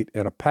hamburger meat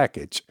in a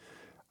package.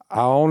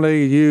 I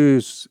only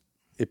use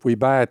if we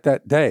buy it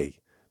that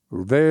day.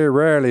 Very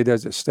rarely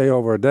does it stay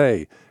over a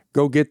day.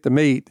 Go get the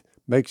meat,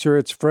 make sure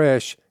it's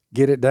fresh,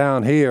 get it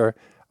down here.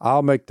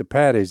 I'll make the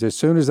patties. As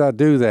soon as I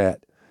do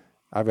that,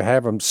 I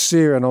have them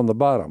searing on the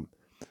bottom,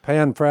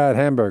 pan-fried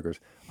hamburgers.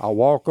 I'll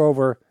walk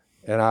over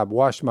and I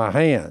wash my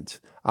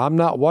hands. I'm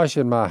not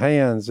washing my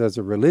hands as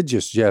a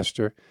religious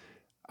gesture.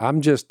 I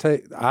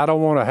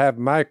don't want to have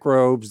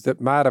microbes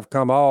that might have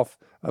come off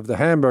of the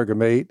hamburger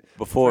meat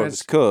before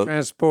it's cooked,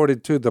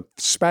 transported to the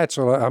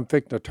spatula I'm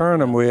fixing to turn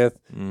them with.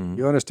 Mm-hmm.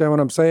 You understand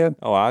what I'm saying?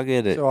 Oh, I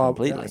get it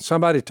completely.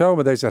 Somebody told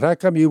me, they said, how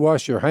come you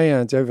wash your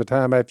hands every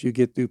time after you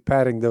get through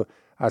patting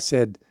I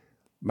said,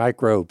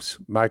 Microbes.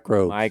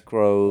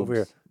 Over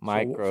here.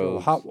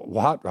 Microbes. So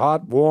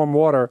hot, warm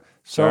water.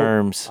 So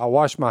Germs. I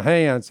wash my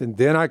hands, and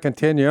then I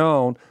continue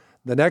on.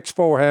 The next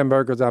 4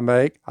 hamburgers I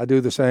make, I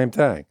do the same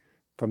thing.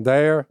 From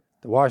there,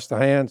 to wash the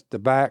hands, the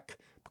back,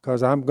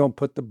 because I'm going to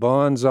put the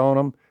buns on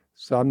them.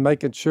 So I'm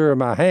making sure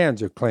my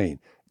hands are clean.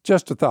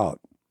 Just a thought.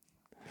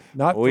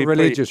 Not for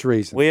religious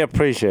reasons. We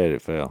appreciate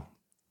it, Phil.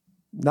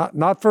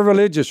 Not for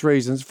religious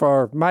reasons,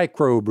 for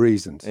microbe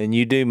reasons. And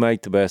you do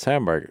make the best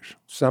hamburgers.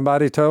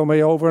 Somebody told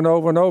me over and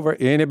over and over,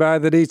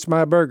 anybody that eats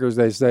my burgers,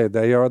 they say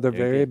they are the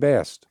very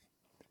best.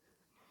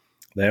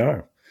 They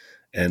are.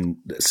 And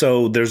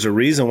so there's a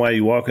reason why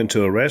you walk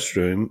into a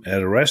restroom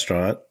at a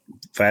restaurant,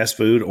 fast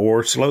food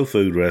or slow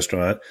food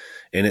restaurant,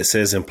 and it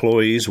says,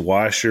 employees,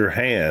 wash your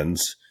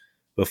hands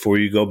before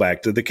you go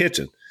back to the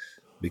kitchen.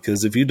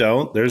 Because if you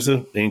don't, there's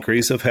an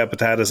increase of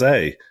hepatitis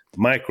A,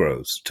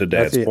 microbes, to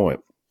Dad's point.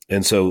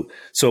 And so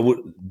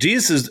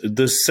Jesus,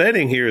 the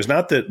setting here is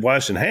not that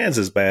washing hands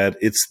is bad.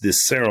 It's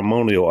this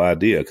ceremonial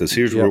idea, because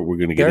here's what we're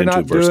going to get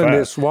into verse 5. They're not doing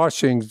this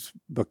washing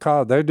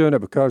because they're doing it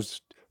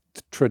because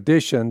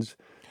traditions.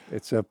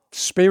 It's a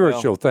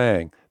spiritual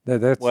thing.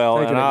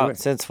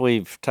 Since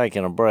we've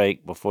taken a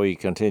break before you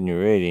continue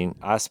reading,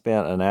 I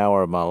spent an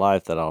hour of my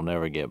life that I'll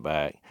never get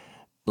back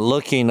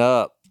looking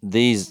up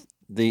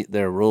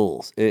their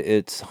rules.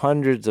 It's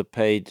hundreds of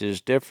pages,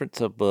 difference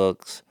of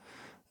books,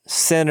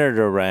 centered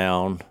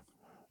around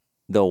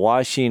the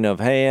washing of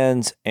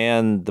hands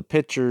and the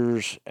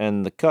pitchers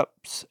and the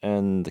cups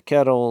and the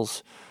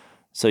kettles.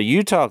 So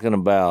you talking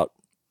about,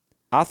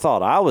 I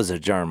thought I was a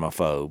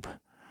germaphobe.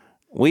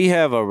 We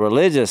have a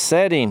religious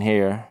setting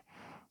here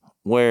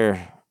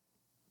where,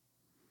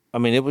 I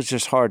mean, it was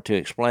just hard to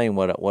explain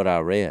what I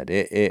read.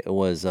 It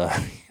was,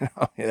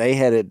 they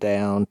had it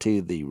down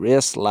to the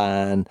wrist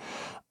line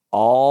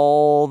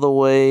all the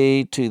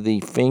way to the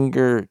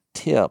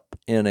fingertip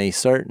in a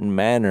certain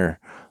manner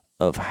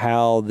of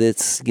how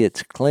this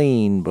gets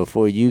cleaned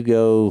before you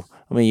go.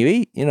 I mean, you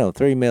eat,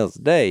 3 meals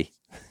a day.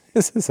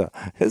 This is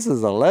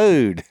a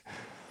load.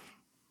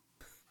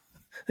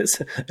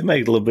 It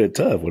makes it a little bit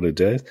tough, wouldn't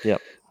it, Jay?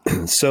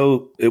 Yep.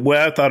 So what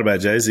I thought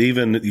about, Jay, is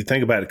even you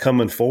think about it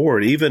coming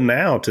forward, even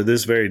now to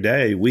this very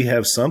day, we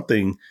have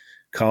something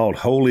called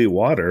holy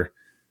water,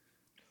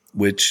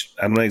 which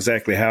I don't know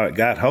exactly how it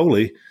got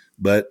holy,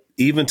 but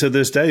even to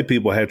this day,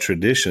 people have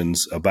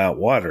traditions about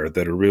water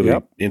that are really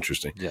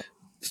interesting. Yep.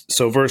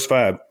 So verse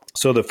 5,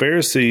 so the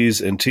Pharisees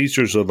and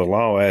teachers of the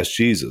law asked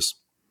Jesus,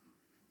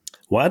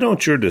 why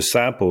don't your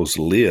disciples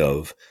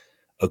live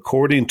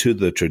according to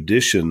the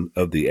tradition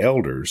of the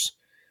elders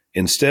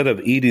instead of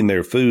eating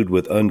their food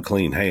with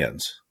unclean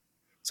hands?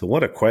 So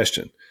what a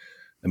question.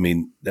 I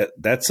mean,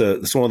 that's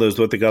one of those,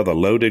 what they call the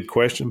loaded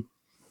question.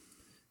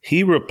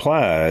 He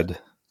replied,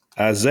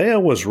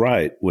 Isaiah was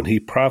right when he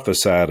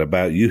prophesied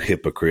about you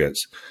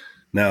hypocrites.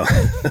 Now,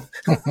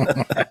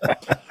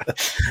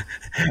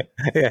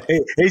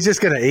 he's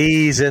just going to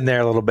ease in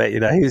there a little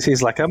bit.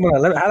 He's like, how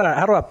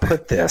do I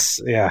put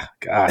this? Yeah,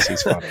 gosh,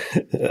 he's funny.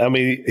 I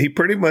mean, he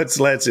pretty much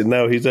lets it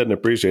know he doesn't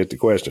appreciate the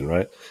question,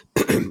 right?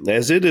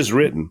 As it is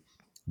written,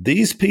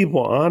 these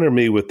people honor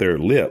me with their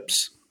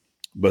lips,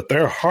 but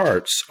their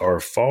hearts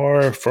are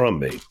far from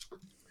me.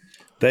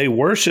 They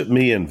worship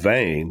me in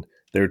vain.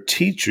 Their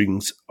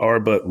teachings are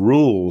but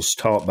rules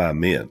taught by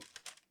men.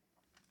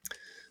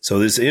 So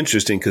this is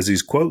interesting because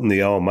he's quoting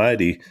the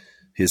Almighty,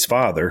 his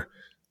Father,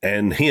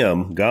 and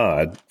him,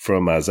 God,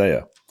 from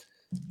Isaiah.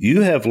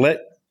 You have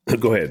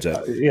go ahead,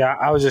 Jeff.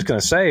 I was just going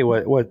to say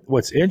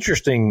what's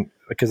interesting,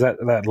 because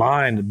that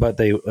line, but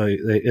they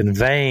in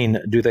vain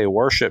do they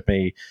worship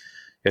me.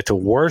 To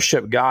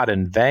worship God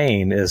in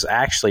vain is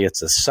actually,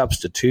 it's a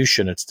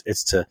substitution.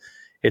 It's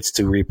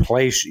to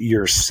replace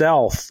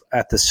yourself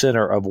at the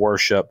center of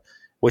worship,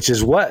 which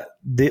is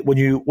when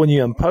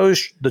you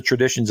impose the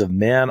traditions of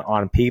men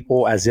on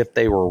people as if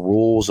they were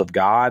rules of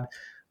God,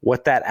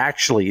 what that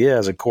actually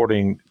is,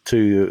 according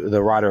to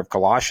the writer of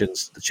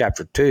Colossians,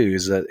 chapter 2,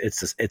 is that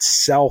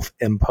it's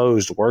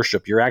self-imposed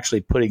worship. You're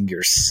actually putting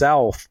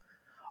yourself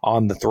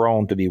on the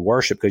throne to be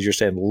worshipped because you're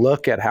saying,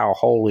 look at how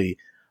holy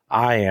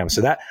I am.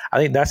 So I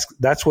think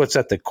that's what's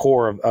at the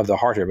core of the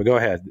heart here. But go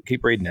ahead,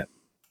 keep reading it.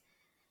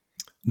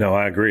 No,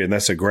 I agree. And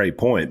that's a great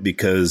point,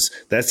 because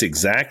that's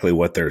exactly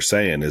what they're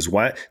saying is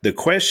why the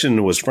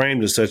question was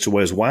framed in such a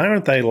way as, why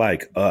aren't they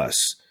like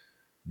us,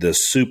 the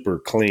super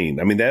clean?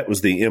 I mean, that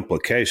was the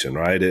implication,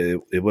 right?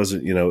 It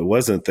wasn't, it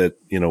wasn't that,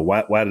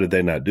 why did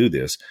they not do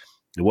this?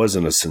 It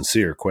wasn't a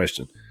sincere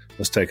question.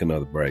 Let's take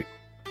another break.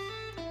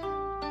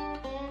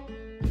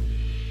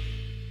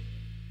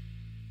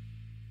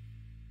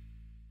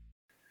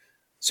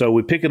 So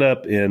we pick it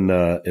up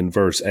in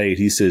verse 8.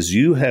 He says,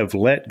 you have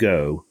let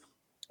go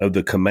of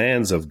the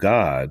commands of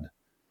God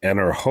and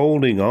are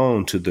holding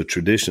on to the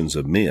traditions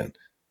of men.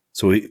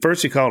 So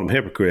first he called him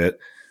hypocrite,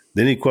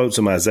 then he quotes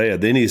him Isaiah,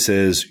 then he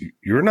says,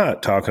 you're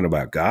not talking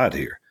about God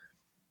here.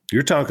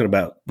 You're talking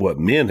about what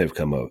men have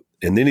come up.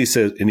 And then he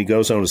says, and he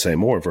goes on to say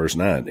more, verse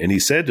 9, and he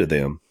said to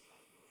them,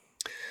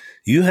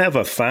 You have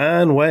a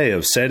fine way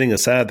of setting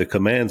aside the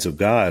commands of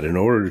God in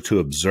order to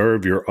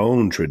observe your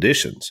own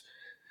traditions.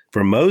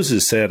 For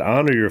Moses said,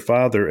 honor your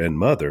father and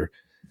mother,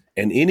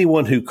 and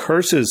anyone who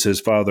curses his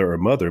father or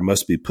mother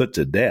must be put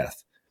to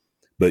death.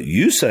 But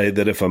you say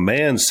that if a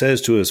man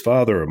says to his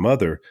father or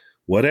mother,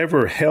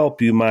 whatever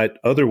help you might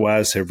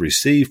otherwise have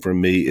received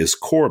from me is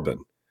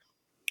Corban,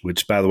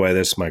 which, by the way,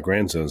 that's my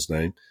grandson's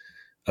name.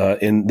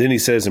 And then he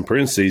says in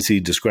parentheses, he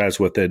describes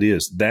what that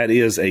is. That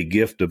is a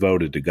gift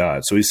devoted to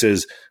God. So he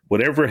says,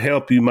 whatever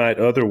help you might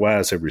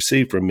otherwise have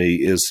received from me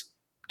is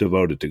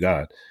devoted to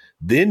God.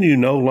 Then you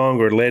no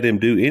longer let him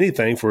do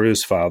anything for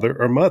his father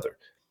or mother.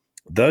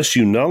 Thus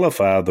you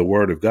nullify the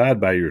word of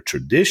God by your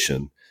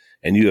tradition,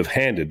 and you have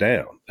handed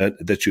down,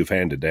 that you've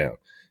handed down.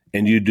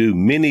 And you do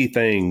many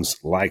things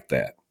like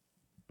that.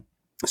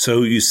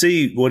 So you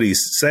see what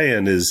he's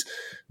saying is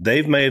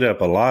they've made up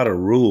a lot of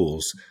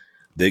rules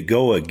that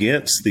go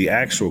against the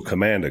actual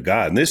command of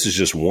God. And this is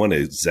just one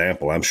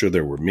example. I'm sure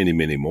there were many,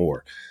 many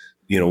more.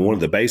 You know, one of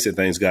the basic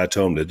things God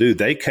told them to do,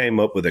 they came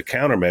up with a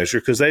countermeasure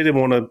because they didn't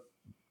want to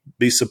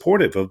be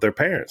supportive of their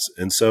parents.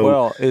 And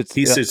so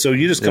he said, so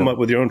you just come up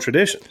with your own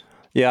tradition.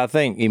 Yeah, I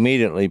think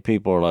immediately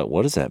people are like,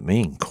 what does that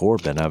mean,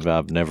 Corban?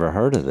 I've never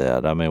heard of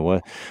that. I mean,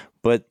 what?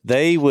 But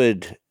they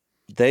would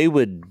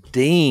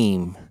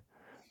deem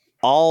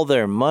all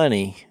their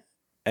money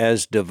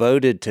as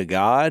devoted to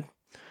God.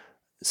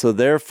 So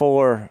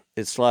therefore,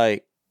 it's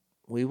like,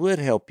 we would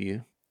help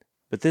you,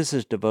 but this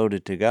is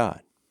devoted to God.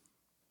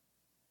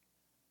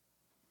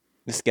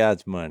 It's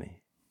God's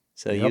money.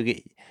 So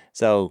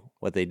so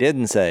what they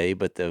didn't say,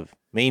 but the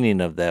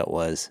meaning of that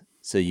was,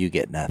 so you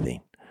get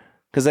nothing.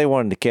 Because they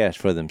wanted the cash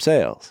for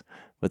themselves.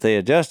 But they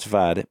had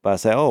justified it by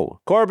saying,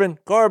 oh, Corban.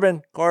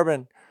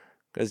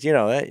 Because, you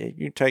know,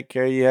 you take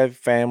care, you have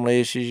family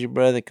issues, your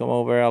brother come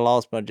over, I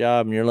lost my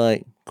job, and you're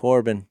like,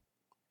 Corban,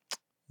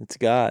 it's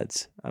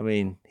God's. I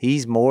mean,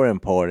 he's more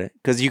important.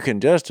 Because you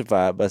can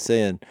justify it by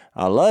saying,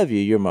 I love you,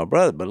 you're my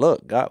brother, but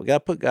look, God, we got to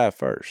put God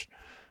first.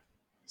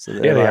 So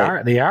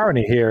yeah, the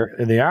irony here,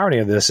 and the irony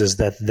of this is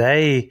that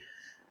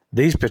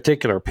these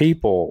particular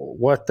people,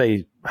 what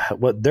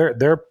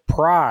their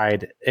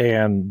pride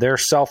and their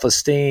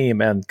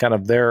self-esteem and kind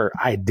of their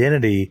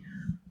identity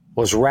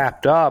was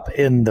wrapped up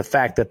in the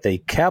fact that they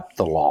kept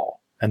the law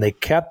and they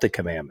kept the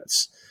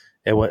commandments.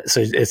 So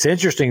it's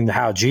interesting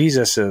how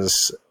Jesus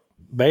is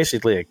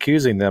basically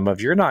accusing them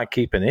of, you're not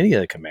keeping any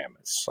of the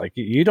commandments. Like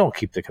you don't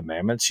keep the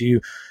commandments.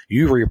 You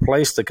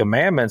replace the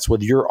commandments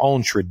with your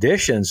own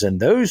traditions, and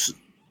those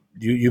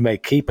you may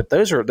keep, but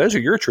those are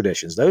your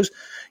traditions. Those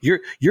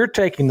you're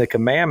taking the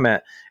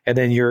commandment and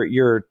then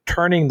you're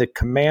turning the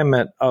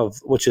commandment of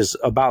which is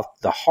about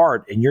the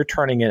heart, and you're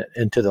turning it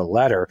into the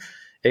letter.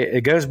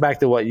 It goes back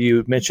to what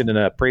you mentioned in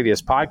a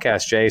previous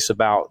podcast, Jace,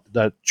 about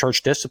the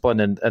church discipline,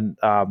 and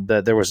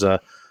there was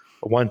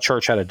one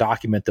church had a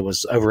document that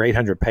was over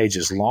 800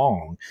 pages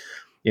long.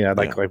 You know,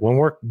 like when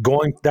we're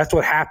going, that's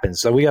what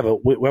happens. So we have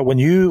when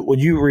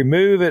you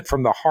remove it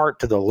from the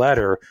heart to the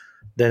letter,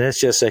 then it's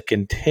just a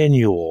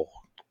continual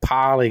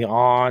piling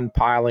on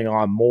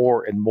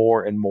more and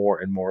more and more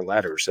and more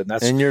letters.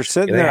 And you're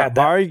sitting there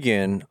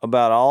arguing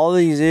about all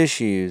these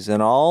issues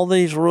and all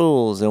these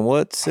rules and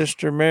what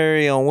Sister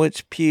Mary on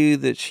which pew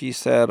that she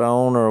sat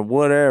on or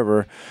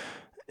whatever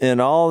and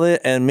all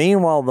that. And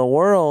meanwhile, the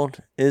world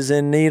is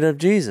in need of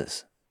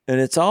Jesus, and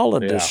it's all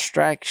a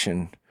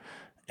distraction,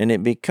 and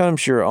it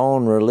becomes your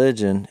own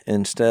religion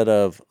instead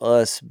of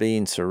us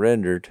being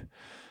surrendered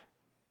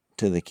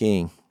to the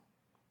King.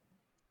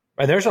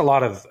 And there's a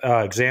lot of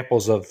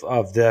examples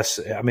of this.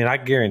 I mean, I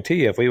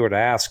guarantee you, if we were to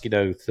ask,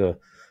 to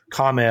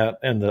comment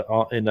in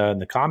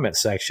the comment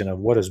section of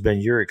what has been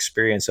your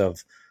experience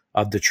of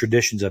the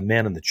traditions of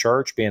men in the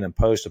church being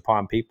imposed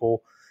upon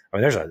people. I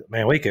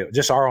mean, we could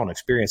just our own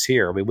experience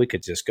here. I mean, we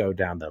could just go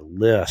down the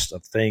list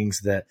of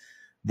things that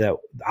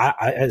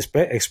I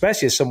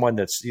especially as someone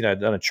that's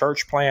done a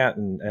church plant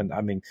and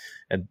I mean,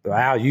 and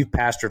Al, you've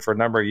pastored for a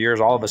number of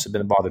years. All of us have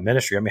been involved in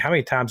ministry. I mean, how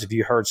many times have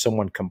you heard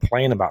someone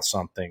complain about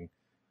something?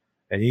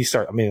 And you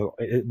start,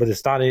 but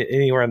it's not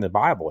anywhere in the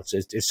Bible.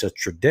 It's a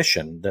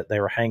tradition that they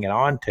were hanging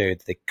on to.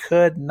 They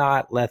could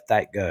not let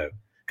that go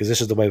because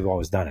this is the way we've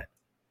always done it.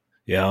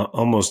 Yeah,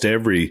 almost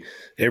every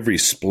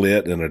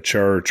split in a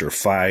church or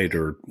fight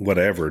or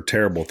whatever,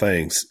 terrible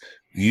things,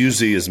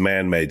 usually is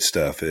man-made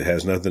stuff. It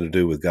has nothing to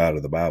do with God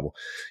or the Bible.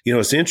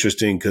 It's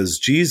interesting because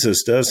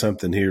Jesus does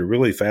something here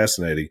really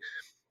fascinating.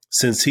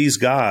 Since he's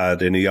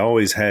God and he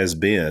always has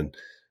been,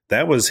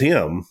 that was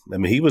him. I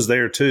mean, he was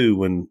there too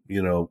when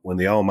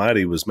the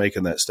Almighty was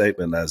making that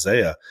statement in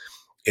Isaiah.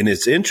 And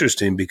it's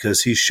interesting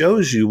because he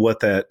shows you what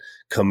that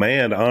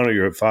command, honor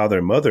your father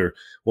and mother,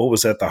 what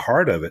was at the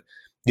heart of it.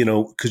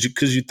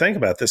 Because you think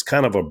about this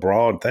kind of a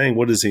broad thing.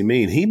 What does he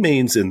mean? He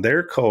means in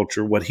their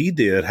culture, what he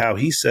did, how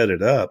he set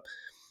it up,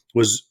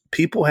 was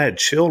people had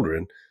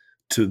children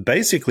to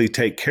basically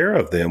take care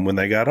of them when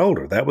they got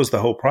older. That was the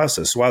whole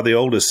process. Why the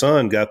oldest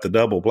son got the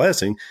double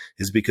blessing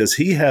is because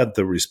he had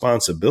the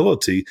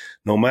responsibility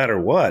no matter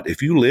what.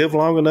 If you live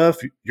long enough,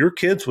 your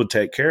kids would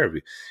take care of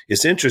you.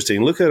 It's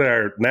interesting. Look at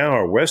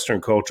our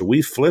Western culture.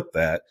 We flip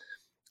that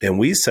and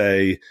we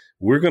say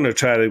we're going to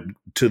try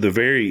to the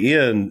very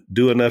end,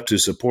 do enough to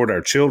support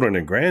our children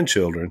and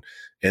grandchildren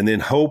and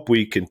then hope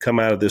we can come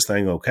out of this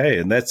thing okay.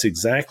 And that's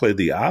exactly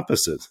the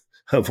opposite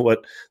of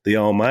what the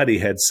Almighty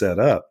had set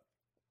up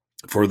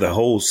for the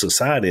whole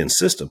society and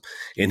system.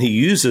 And he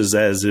uses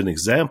as an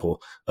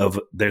example of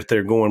that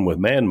they're going with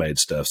man-made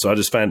stuff. So I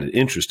just find it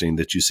interesting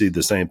that you see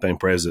the same thing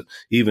present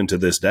even to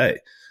this day.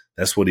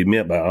 That's what he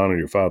meant by honor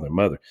your father and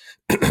mother.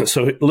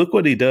 So look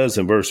what he does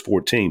in verse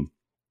 14.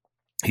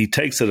 He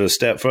takes it a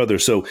step further.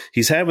 So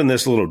he's having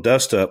this little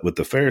dust up with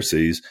the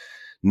Pharisees.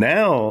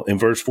 Now in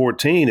verse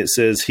 14, it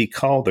says he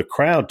called the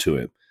crowd to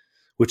him,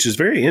 which is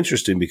very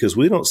interesting because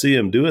we don't see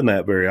him doing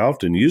that very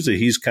often. Usually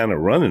he's kind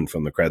of running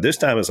from the crowd. This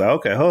time it's like,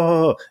 okay,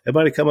 ho,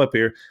 everybody come up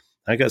here.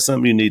 I got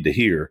something you need to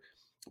hear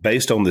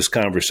based on this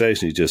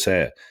conversation he just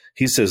had.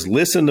 He says,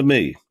 listen to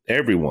me,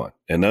 everyone,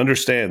 and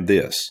understand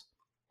this.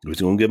 We're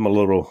going to give him a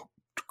little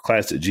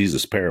classic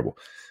Jesus parable.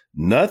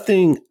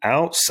 Nothing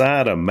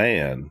outside a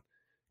man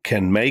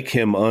can make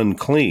him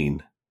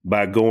unclean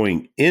by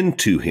going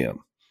into him.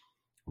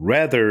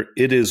 Rather,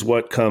 it is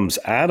what comes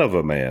out of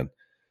a man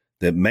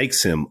that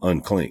makes him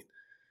unclean.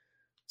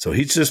 So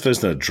he's just going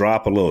to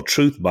drop a little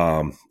truth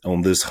bomb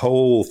on this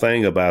whole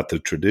thing about the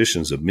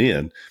traditions of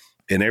men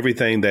and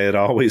everything they had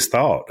always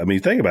thought. I mean,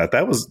 think about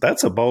it.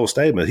 That's a bold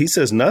statement. He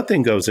says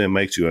nothing goes in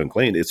makes you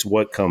unclean. It's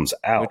what comes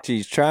out. But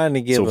he's trying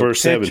to give a picture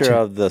 17.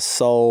 Of the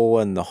soul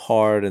and the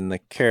heart and the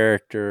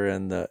character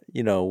and the,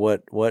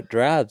 what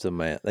drives a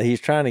man.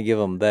 He's trying to give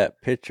them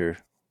that picture,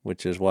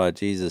 which is why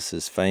Jesus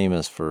is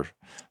famous for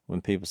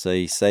when people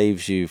say he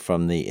saves you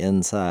from the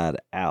inside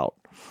out.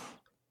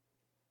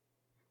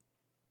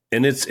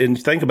 And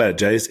think about it,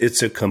 Jace,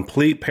 it's a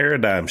complete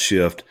paradigm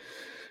shift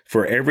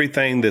for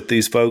everything that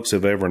these folks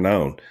have ever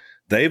known.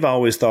 They've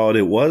always thought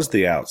it was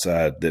the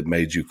outside that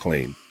made you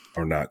clean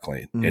or not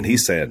clean. Mm-hmm. And he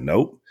said,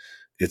 nope,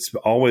 it's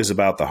always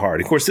about the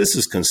heart. Of course, this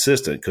is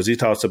consistent because he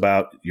talks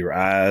about your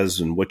eyes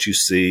and what you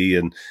see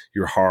and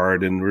your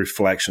heart and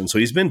reflection. So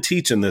he's been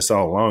teaching this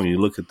all along. You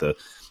look at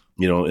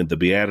in the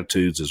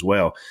Beatitudes as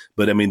well.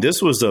 But I mean,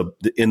 this was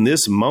in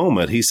this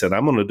moment, he said,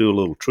 I'm going to do a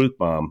little truth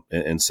bomb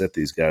and set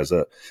these guys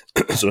up.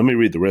 So let me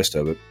read the rest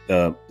of it.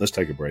 Let's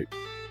take a break.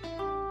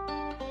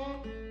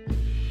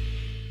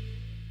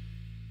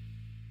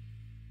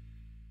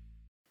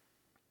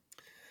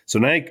 So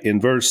now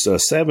in verse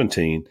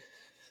 17,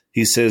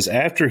 he says,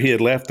 after he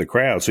had left the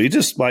crowd, so he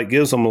just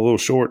gives them a little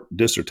short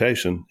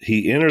dissertation.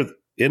 He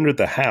entered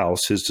the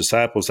house. His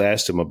disciples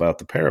asked him about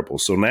the parable.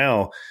 So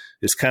now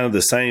it's kind of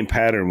the same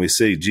pattern we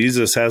see.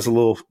 Jesus has a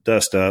little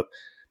dust up.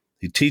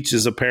 He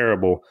teaches a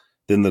parable.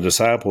 Then the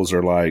disciples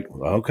are like,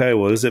 okay,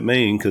 what does it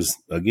mean? Because,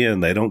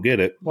 again, they don't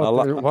get it.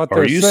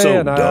 Are you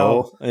so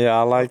dull? Yeah,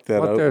 I like that.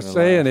 What they're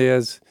saying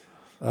is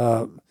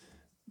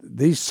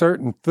these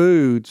certain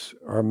foods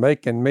are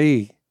making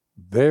me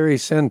very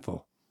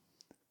sinful.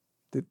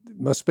 It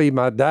must be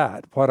my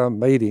diet, what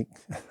I'm eating,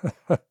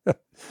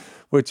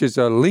 which is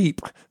a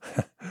leap.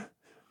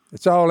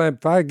 It's all,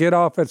 if I get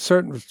off at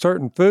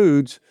certain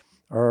foods,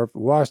 or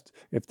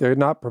if they're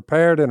not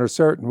prepared in a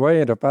certain way,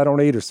 and if I don't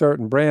eat a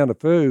certain brand of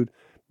food,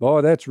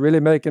 boy, that's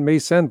really making me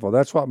sinful.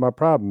 That's what my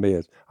problem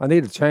is. I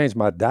need to change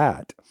my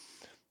diet.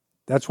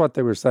 That's what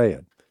they were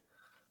saying.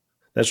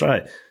 That's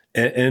right.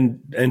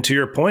 And to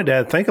your point,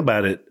 Dad, think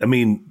about it. I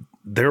mean,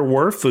 there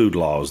were food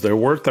laws. There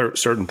were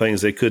certain things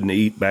they couldn't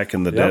eat back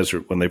in the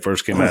desert when they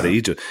first came out of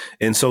Egypt.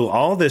 And so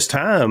all this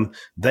time,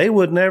 they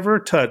would never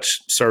touch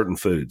certain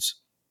foods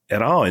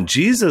at all. And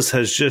Jesus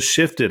has just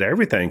shifted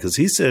everything because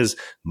he says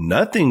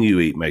nothing you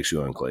eat makes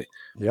you unclean.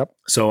 Yep.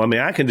 So, I mean,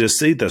 I can just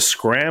see the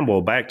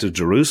scramble back to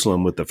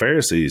Jerusalem with the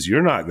Pharisees.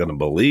 You're not going to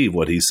believe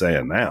what he's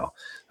saying now.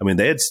 I mean,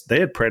 they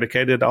had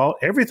predicated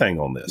everything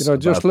on this.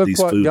 Just look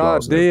what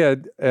God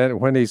did and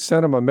when he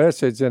sent them a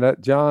message in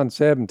Acts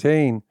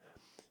 17,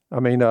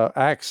 when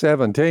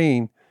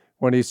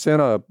he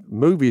sent a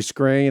movie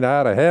screen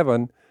out of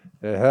heaven,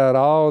 it had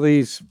all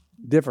these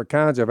different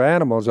kinds of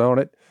animals on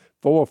it.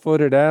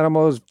 4-footed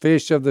animals,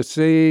 fish of the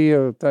sea,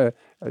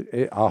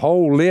 a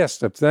whole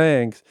list of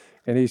things.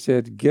 And he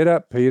said, get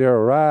up, Peter,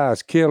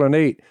 arise, kill and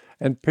eat.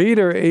 And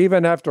Peter,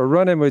 even after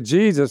running with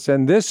Jesus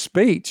in this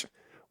speech,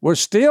 was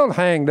still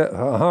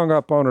hung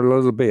up on it a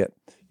little bit.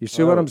 You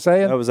see what I'm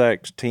saying? That was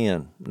Acts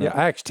 10. No. Yeah,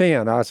 Acts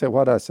 10. I said,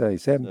 what did I say,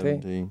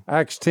 17?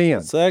 Acts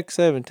 10. So Acts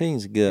 17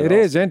 is good. It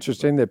is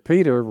interesting that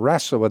Peter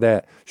wrestled with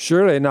that.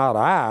 Surely not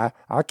I.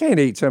 I can't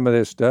eat some of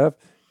this stuff.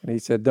 And he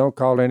said, don't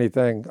call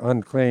anything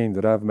unclean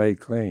that I've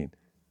made clean.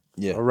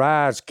 Yeah.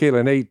 Arise, kill,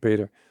 and eat,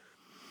 Peter.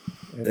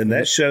 And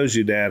that shows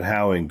you, Dad,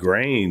 how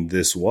ingrained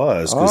this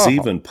was. Because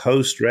even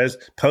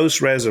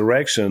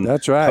post-resurrection,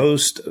 that's right.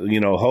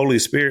 Holy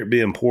Spirit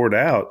being poured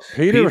out,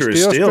 Peter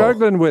is still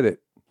struggling with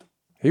it.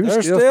 He was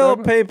There's still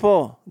struggling.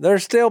 people.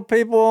 There's still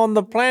people on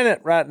the planet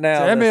right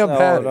now. Samuel that say,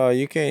 Patton. no,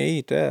 you can't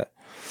eat that.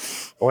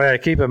 Well,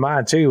 keep in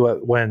mind too,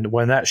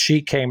 when that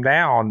sheet came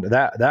down,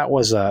 that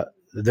was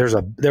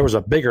there was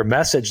a bigger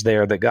message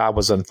there that God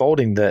was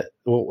unfolding. That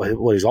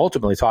what he's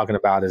ultimately talking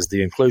about is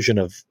the inclusion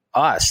of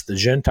us, the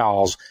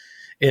Gentiles,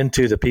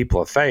 into the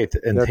people of faith.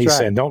 And That's he's right.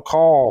 saying, don't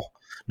call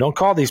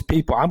these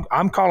people.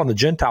 I'm calling the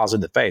Gentiles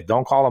into faith.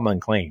 Don't call them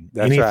unclean.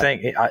 That's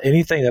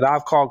Anything that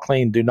I've called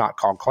clean, do not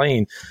call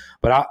clean.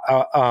 But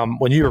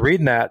when you were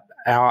reading that,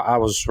 I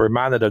was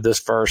reminded of this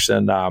verse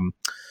in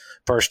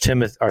 2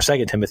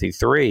 Timothy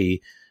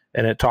 3,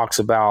 and it talks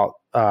about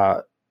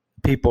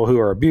people who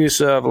are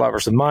abusive,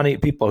 lovers of money,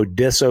 people who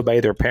disobey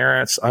their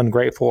parents,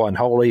 ungrateful,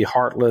 unholy,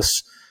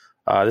 heartless.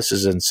 This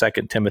is in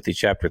 2 Timothy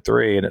chapter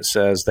 3, and it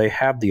says, they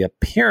have the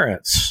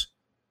appearance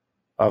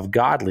of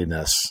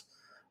godliness,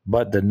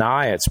 but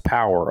deny its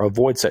power.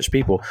 Avoid such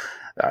people.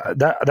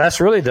 That's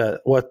really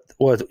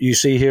what you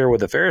see here with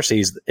the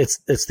Pharisees.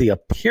 It's the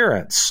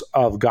appearance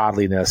of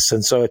godliness,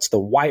 and so it's the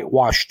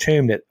whitewashed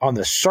tomb that on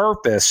the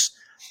surface,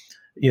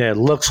 it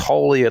looks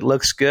holy, it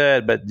looks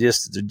good, but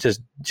just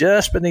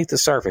beneath the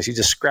surface, you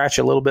just scratch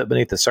a little bit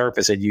beneath the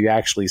surface, and you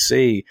actually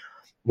see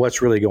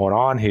what's really going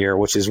on here,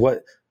 which is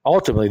what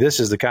ultimately this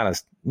is the kind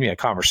of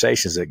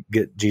conversations that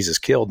get Jesus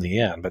killed in the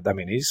end. But I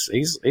mean,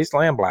 he's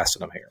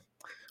lambasting them here.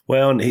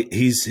 Well, and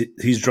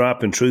he's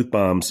dropping truth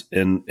bombs,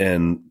 and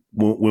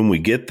when we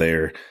get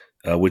there,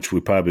 which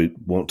we probably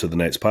won't to the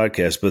next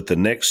podcast, but the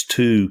next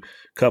two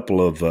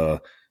couple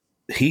of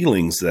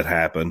healings that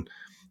happen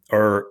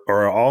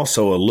are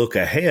also a look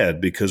ahead,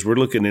 because we're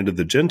looking into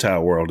the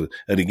Gentile world.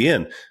 And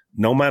again,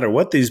 no matter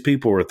what these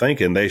people were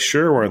thinking, they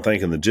sure weren't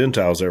thinking the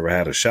Gentiles ever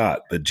had a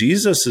shot. But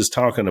Jesus is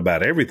talking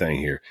about everything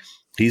here.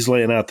 He's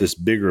laying out this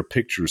bigger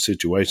picture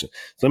situation.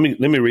 So let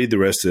me read the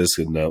rest of this,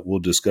 and we'll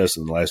discuss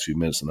in the last few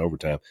minutes in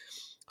overtime.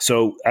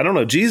 So I don't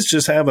know, Jesus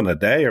just having a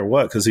day or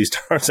what? Because he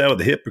starts out with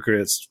the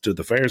hypocrites to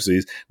the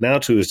Pharisees. Now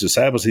to his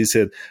disciples, he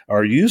said,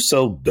 "Are you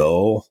so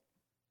dull?"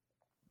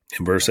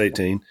 In verse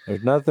 18,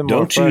 there's nothing more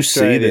don't you see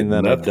frustrating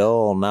that than a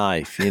dull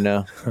knife, I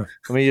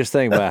mean, just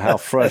think about how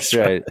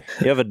frustrated.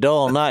 You have a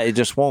dull knife, it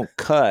just won't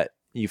cut.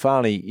 You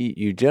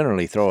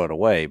generally throw it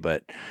away,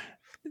 but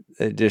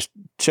it just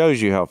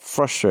shows you how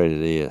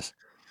frustrated he is.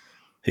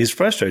 He's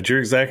frustrated. You're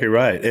exactly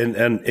right.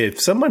 And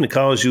if someone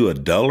calls you a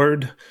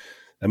dullard,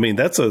 I mean,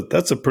 that's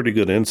a pretty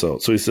good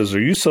insult. So he says, "Are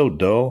you so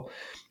dull?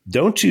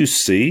 Don't you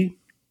see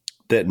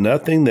that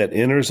nothing that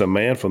enters a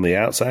man from the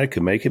outside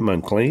can make him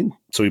unclean?"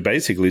 So he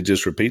basically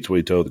just repeats what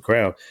he told the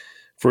crowd.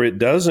 "For it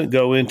doesn't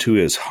go into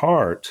his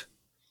heart,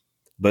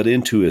 but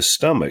into his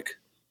stomach,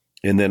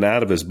 and then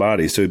out of his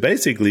body." So he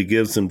basically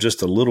gives them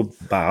just a little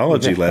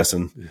biology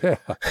lesson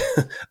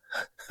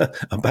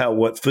about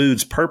what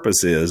food's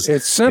purpose is.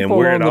 It's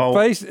simple on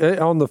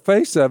the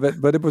face of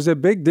it, but it was a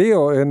big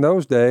deal in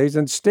those days,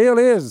 and still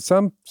is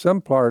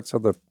some parts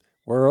of the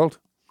world.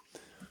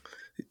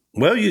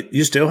 Well,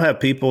 you still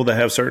have people that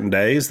have certain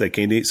days that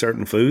can't eat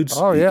certain foods,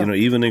 Oh, yeah.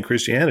 Even in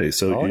Christianity.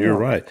 So you're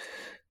right.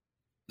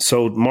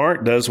 So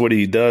Mark does what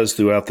he does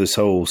throughout this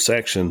whole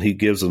section. He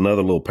gives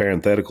another little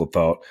parenthetical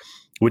thought,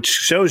 which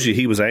shows you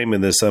he was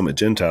aiming this some at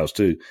Gentiles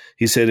too.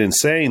 He said, in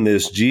saying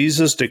this,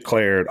 Jesus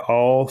declared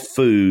all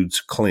foods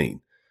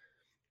clean.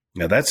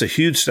 Now, that's a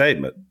huge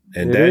statement.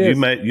 And It Dad,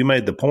 is. you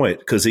made the point,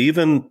 because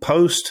even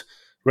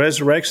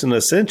post-resurrection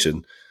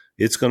ascension,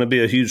 it's going to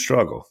be a huge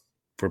struggle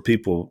for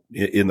people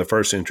in the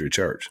first century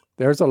church.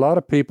 There's a lot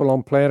of people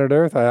on planet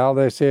Earth, Al,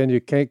 they're saying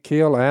you can't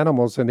kill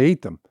animals and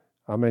eat them.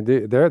 I mean,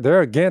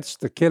 they're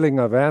against the killing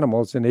of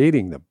animals and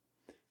eating them.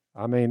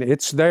 I mean,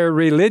 it's their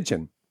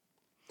religion.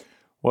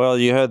 Well,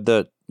 you had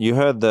that.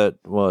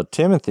 Well,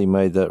 Timothy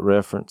made that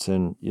reference,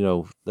 and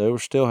they were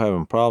still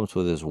having problems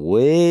with this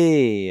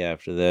way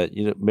after that.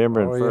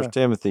 Remember in 1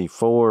 Timothy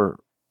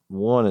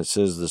 4:1, it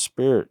says the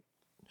Spirit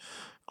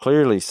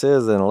clearly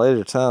says that in a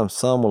later time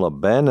some will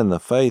abandon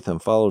the faith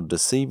and follow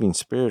deceiving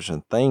spirits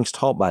and things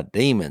taught by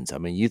demons. I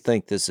mean, you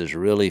think this is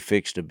really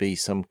fixed to be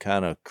some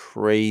kind of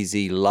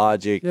crazy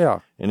logic? Yeah.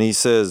 And he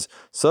says,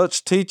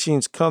 such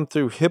teachings come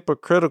through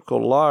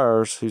hypocritical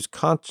liars whose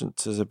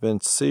consciences have been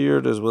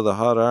seared as with a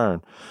hot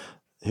iron.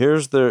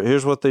 Here's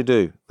what they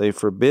do. They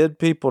forbid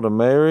people to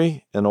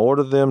marry and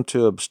order them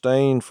to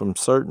abstain from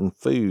certain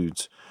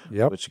foods,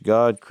 which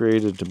God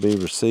created to be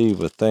received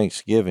with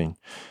thanksgiving,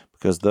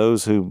 because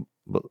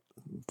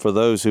for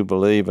those who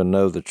believe and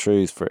know the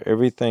truth, for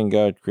everything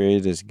God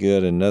created is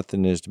good, and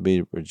nothing is to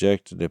be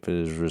rejected if it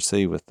is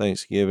received with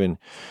thanksgiving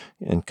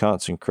and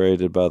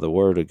consecrated by the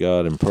word of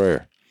God in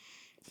prayer.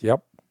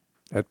 Yep.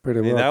 That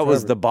pretty well. That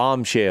was the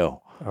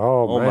bombshell.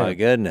 Oh man. My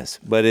goodness.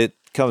 But it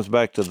comes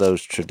back to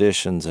those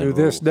traditions and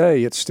to this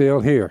day, it's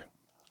still here.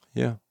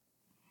 Yeah.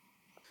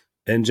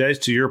 And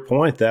Jace, to your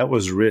point, that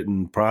was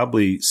written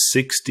probably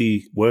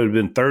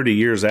 30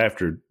 years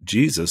after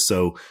Jesus.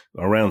 So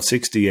around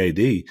 60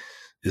 AD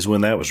is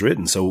when that was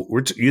written. So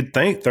you'd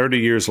think 30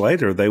 years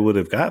later, they would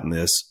have gotten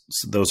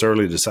those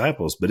early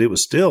disciples, but it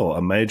was still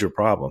a major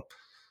problem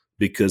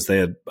because they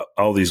had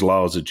all these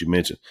laws that you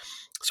mentioned.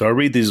 So I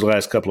read these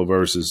last couple of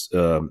verses.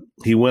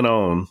 He went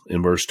on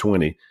in verse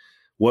 20,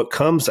 what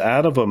comes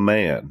out of a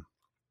man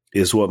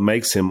is what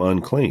makes him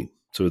unclean.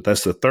 So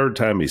that's the third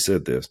time he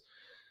said this.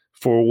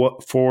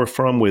 For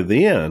from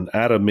within,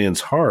 out of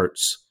men's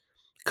hearts,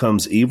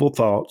 comes evil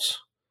thoughts,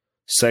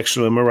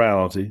 sexual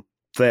immorality,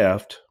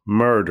 theft,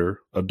 murder,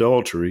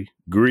 adultery,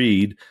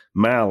 greed,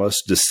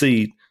 malice,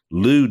 deceit,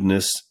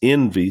 lewdness,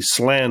 envy,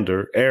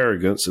 slander,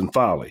 arrogance, and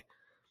folly.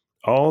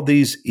 All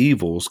these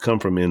evils come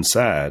from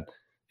inside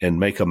and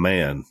make a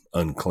man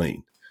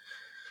unclean.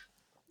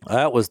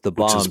 That was the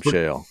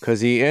bombshell,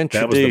 because he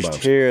introduced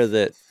here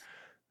that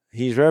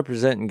he's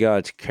representing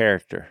God's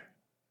character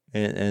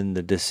and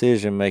the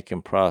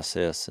decision-making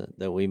process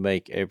that we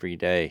make every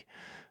day.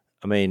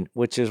 I mean,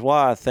 which is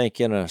why I think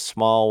in a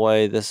small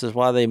way, this is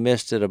why they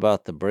missed it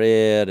about the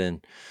bread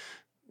and,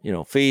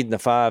 feeding the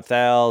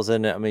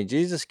 5,000. I mean,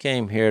 Jesus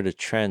came here to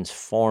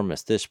transform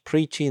us. This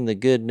preaching the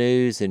good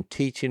news and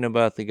teaching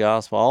about the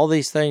gospel, all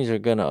these things are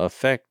going to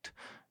affect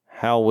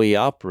how we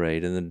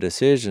operate and the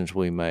decisions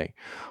we make.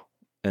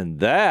 And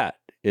that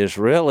is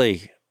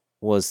really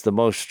was the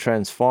most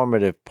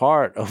transformative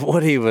part of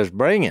what he was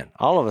bringing.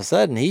 All of a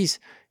sudden, he's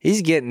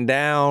getting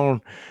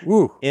down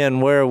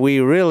in where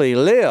we really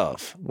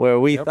live, where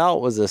we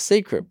thought was a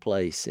secret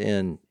place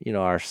in,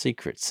 our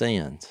secret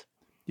sins.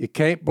 You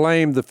can't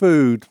blame the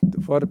food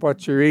for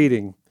what you're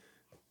eating.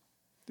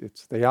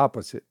 It's the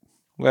opposite.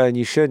 Well, and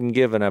you shouldn't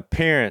give an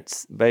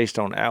appearance based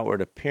on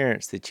outward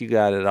appearance that you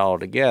got it all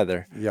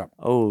together. Yeah.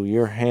 Oh,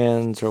 your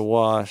hands are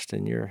washed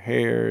and your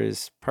hair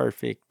is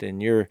perfect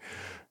and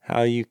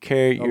how you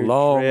carry your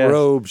long dress,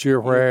 robes you're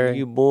wearing.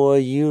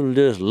 You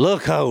just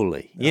look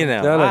holy.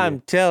 I'm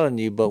telling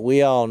you, but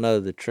we all know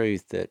the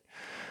truth that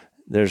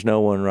there's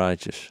no one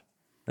righteous.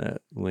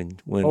 When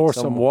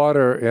some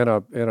water in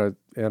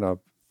a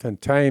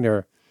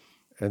container,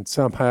 and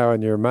somehow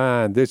in your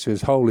mind, this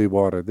is holy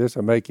water. This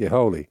will make you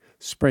holy.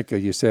 Sprinkle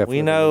yourself.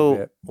 We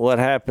know what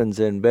happens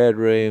in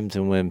bedrooms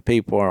and when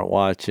people aren't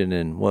watching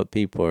and what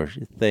people are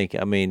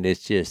thinking. I mean,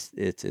 it's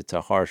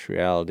a harsh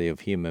reality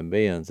of human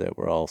beings that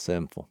we're all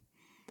sinful.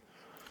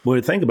 Well,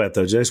 think about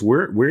that, Jess.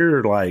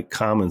 We're like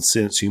common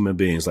sense human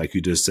beings, like you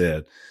just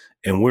said,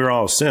 and we're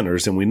all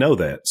sinners, and we know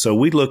that. So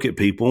we look at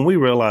people and we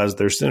realize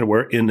they're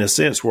sinners. In a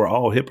sense, we're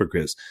all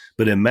hypocrites.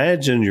 But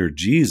imagine you're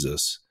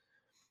Jesus,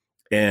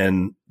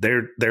 and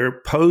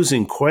they're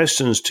posing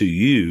questions to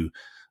you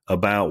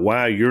about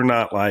why you're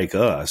not like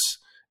us,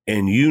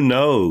 and you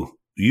know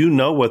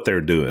what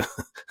they're doing.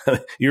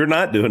 You're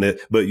not doing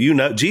it, but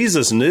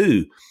Jesus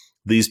knew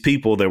these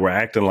people that were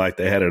acting like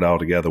they had it all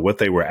together, what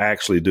they were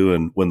actually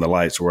doing when the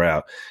lights were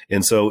out.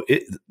 And so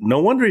no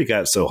wonder he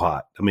got so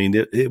hot. I mean,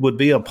 it would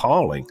be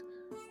appalling,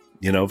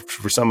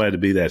 for somebody to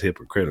be that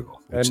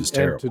hypocritical, which is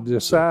terrible. And to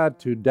decide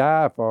to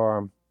die for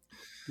him,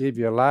 give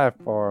your life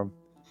for him,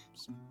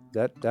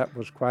 that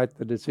was quite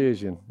the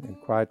decision and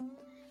quite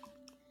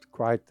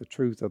the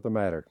truth of the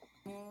matter.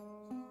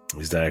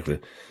 Exactly.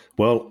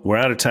 Well, we're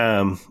out of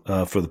time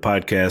for the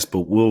podcast,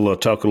 but we'll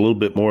talk a little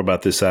bit more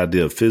about this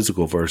idea of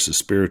physical versus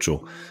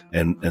spiritual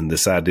and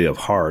this idea of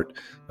heart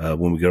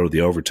when we go to the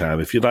overtime.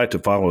 If you'd like to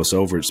follow us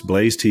over, it's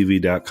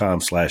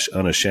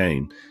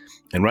blazetv.com/unashamed.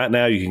 And right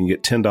now you can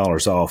get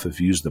 $10 off if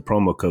you use the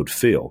promo code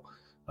Phil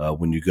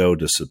when you go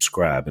to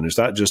subscribe. And it's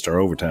not just our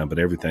overtime, but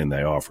everything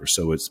they offer.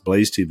 So it's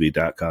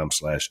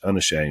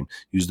blazetv.com/unashamed.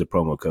 Use the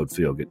promo code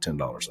Phil, get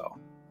 $10 off.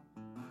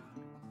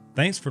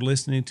 Thanks for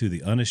listening to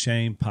the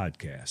Unashamed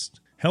podcast.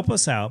 Help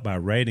us out by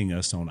rating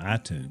us on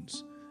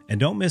iTunes. And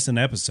don't miss an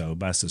episode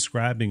by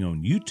subscribing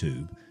on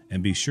YouTube,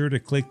 and be sure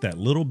to click that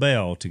little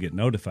bell to get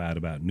notified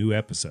about new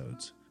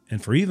episodes.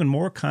 And for even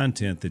more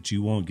content that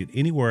you won't get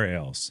anywhere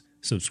else,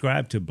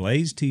 subscribe to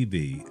Blaze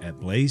TV at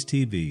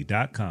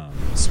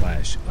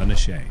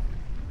blazetv.com/unashamed.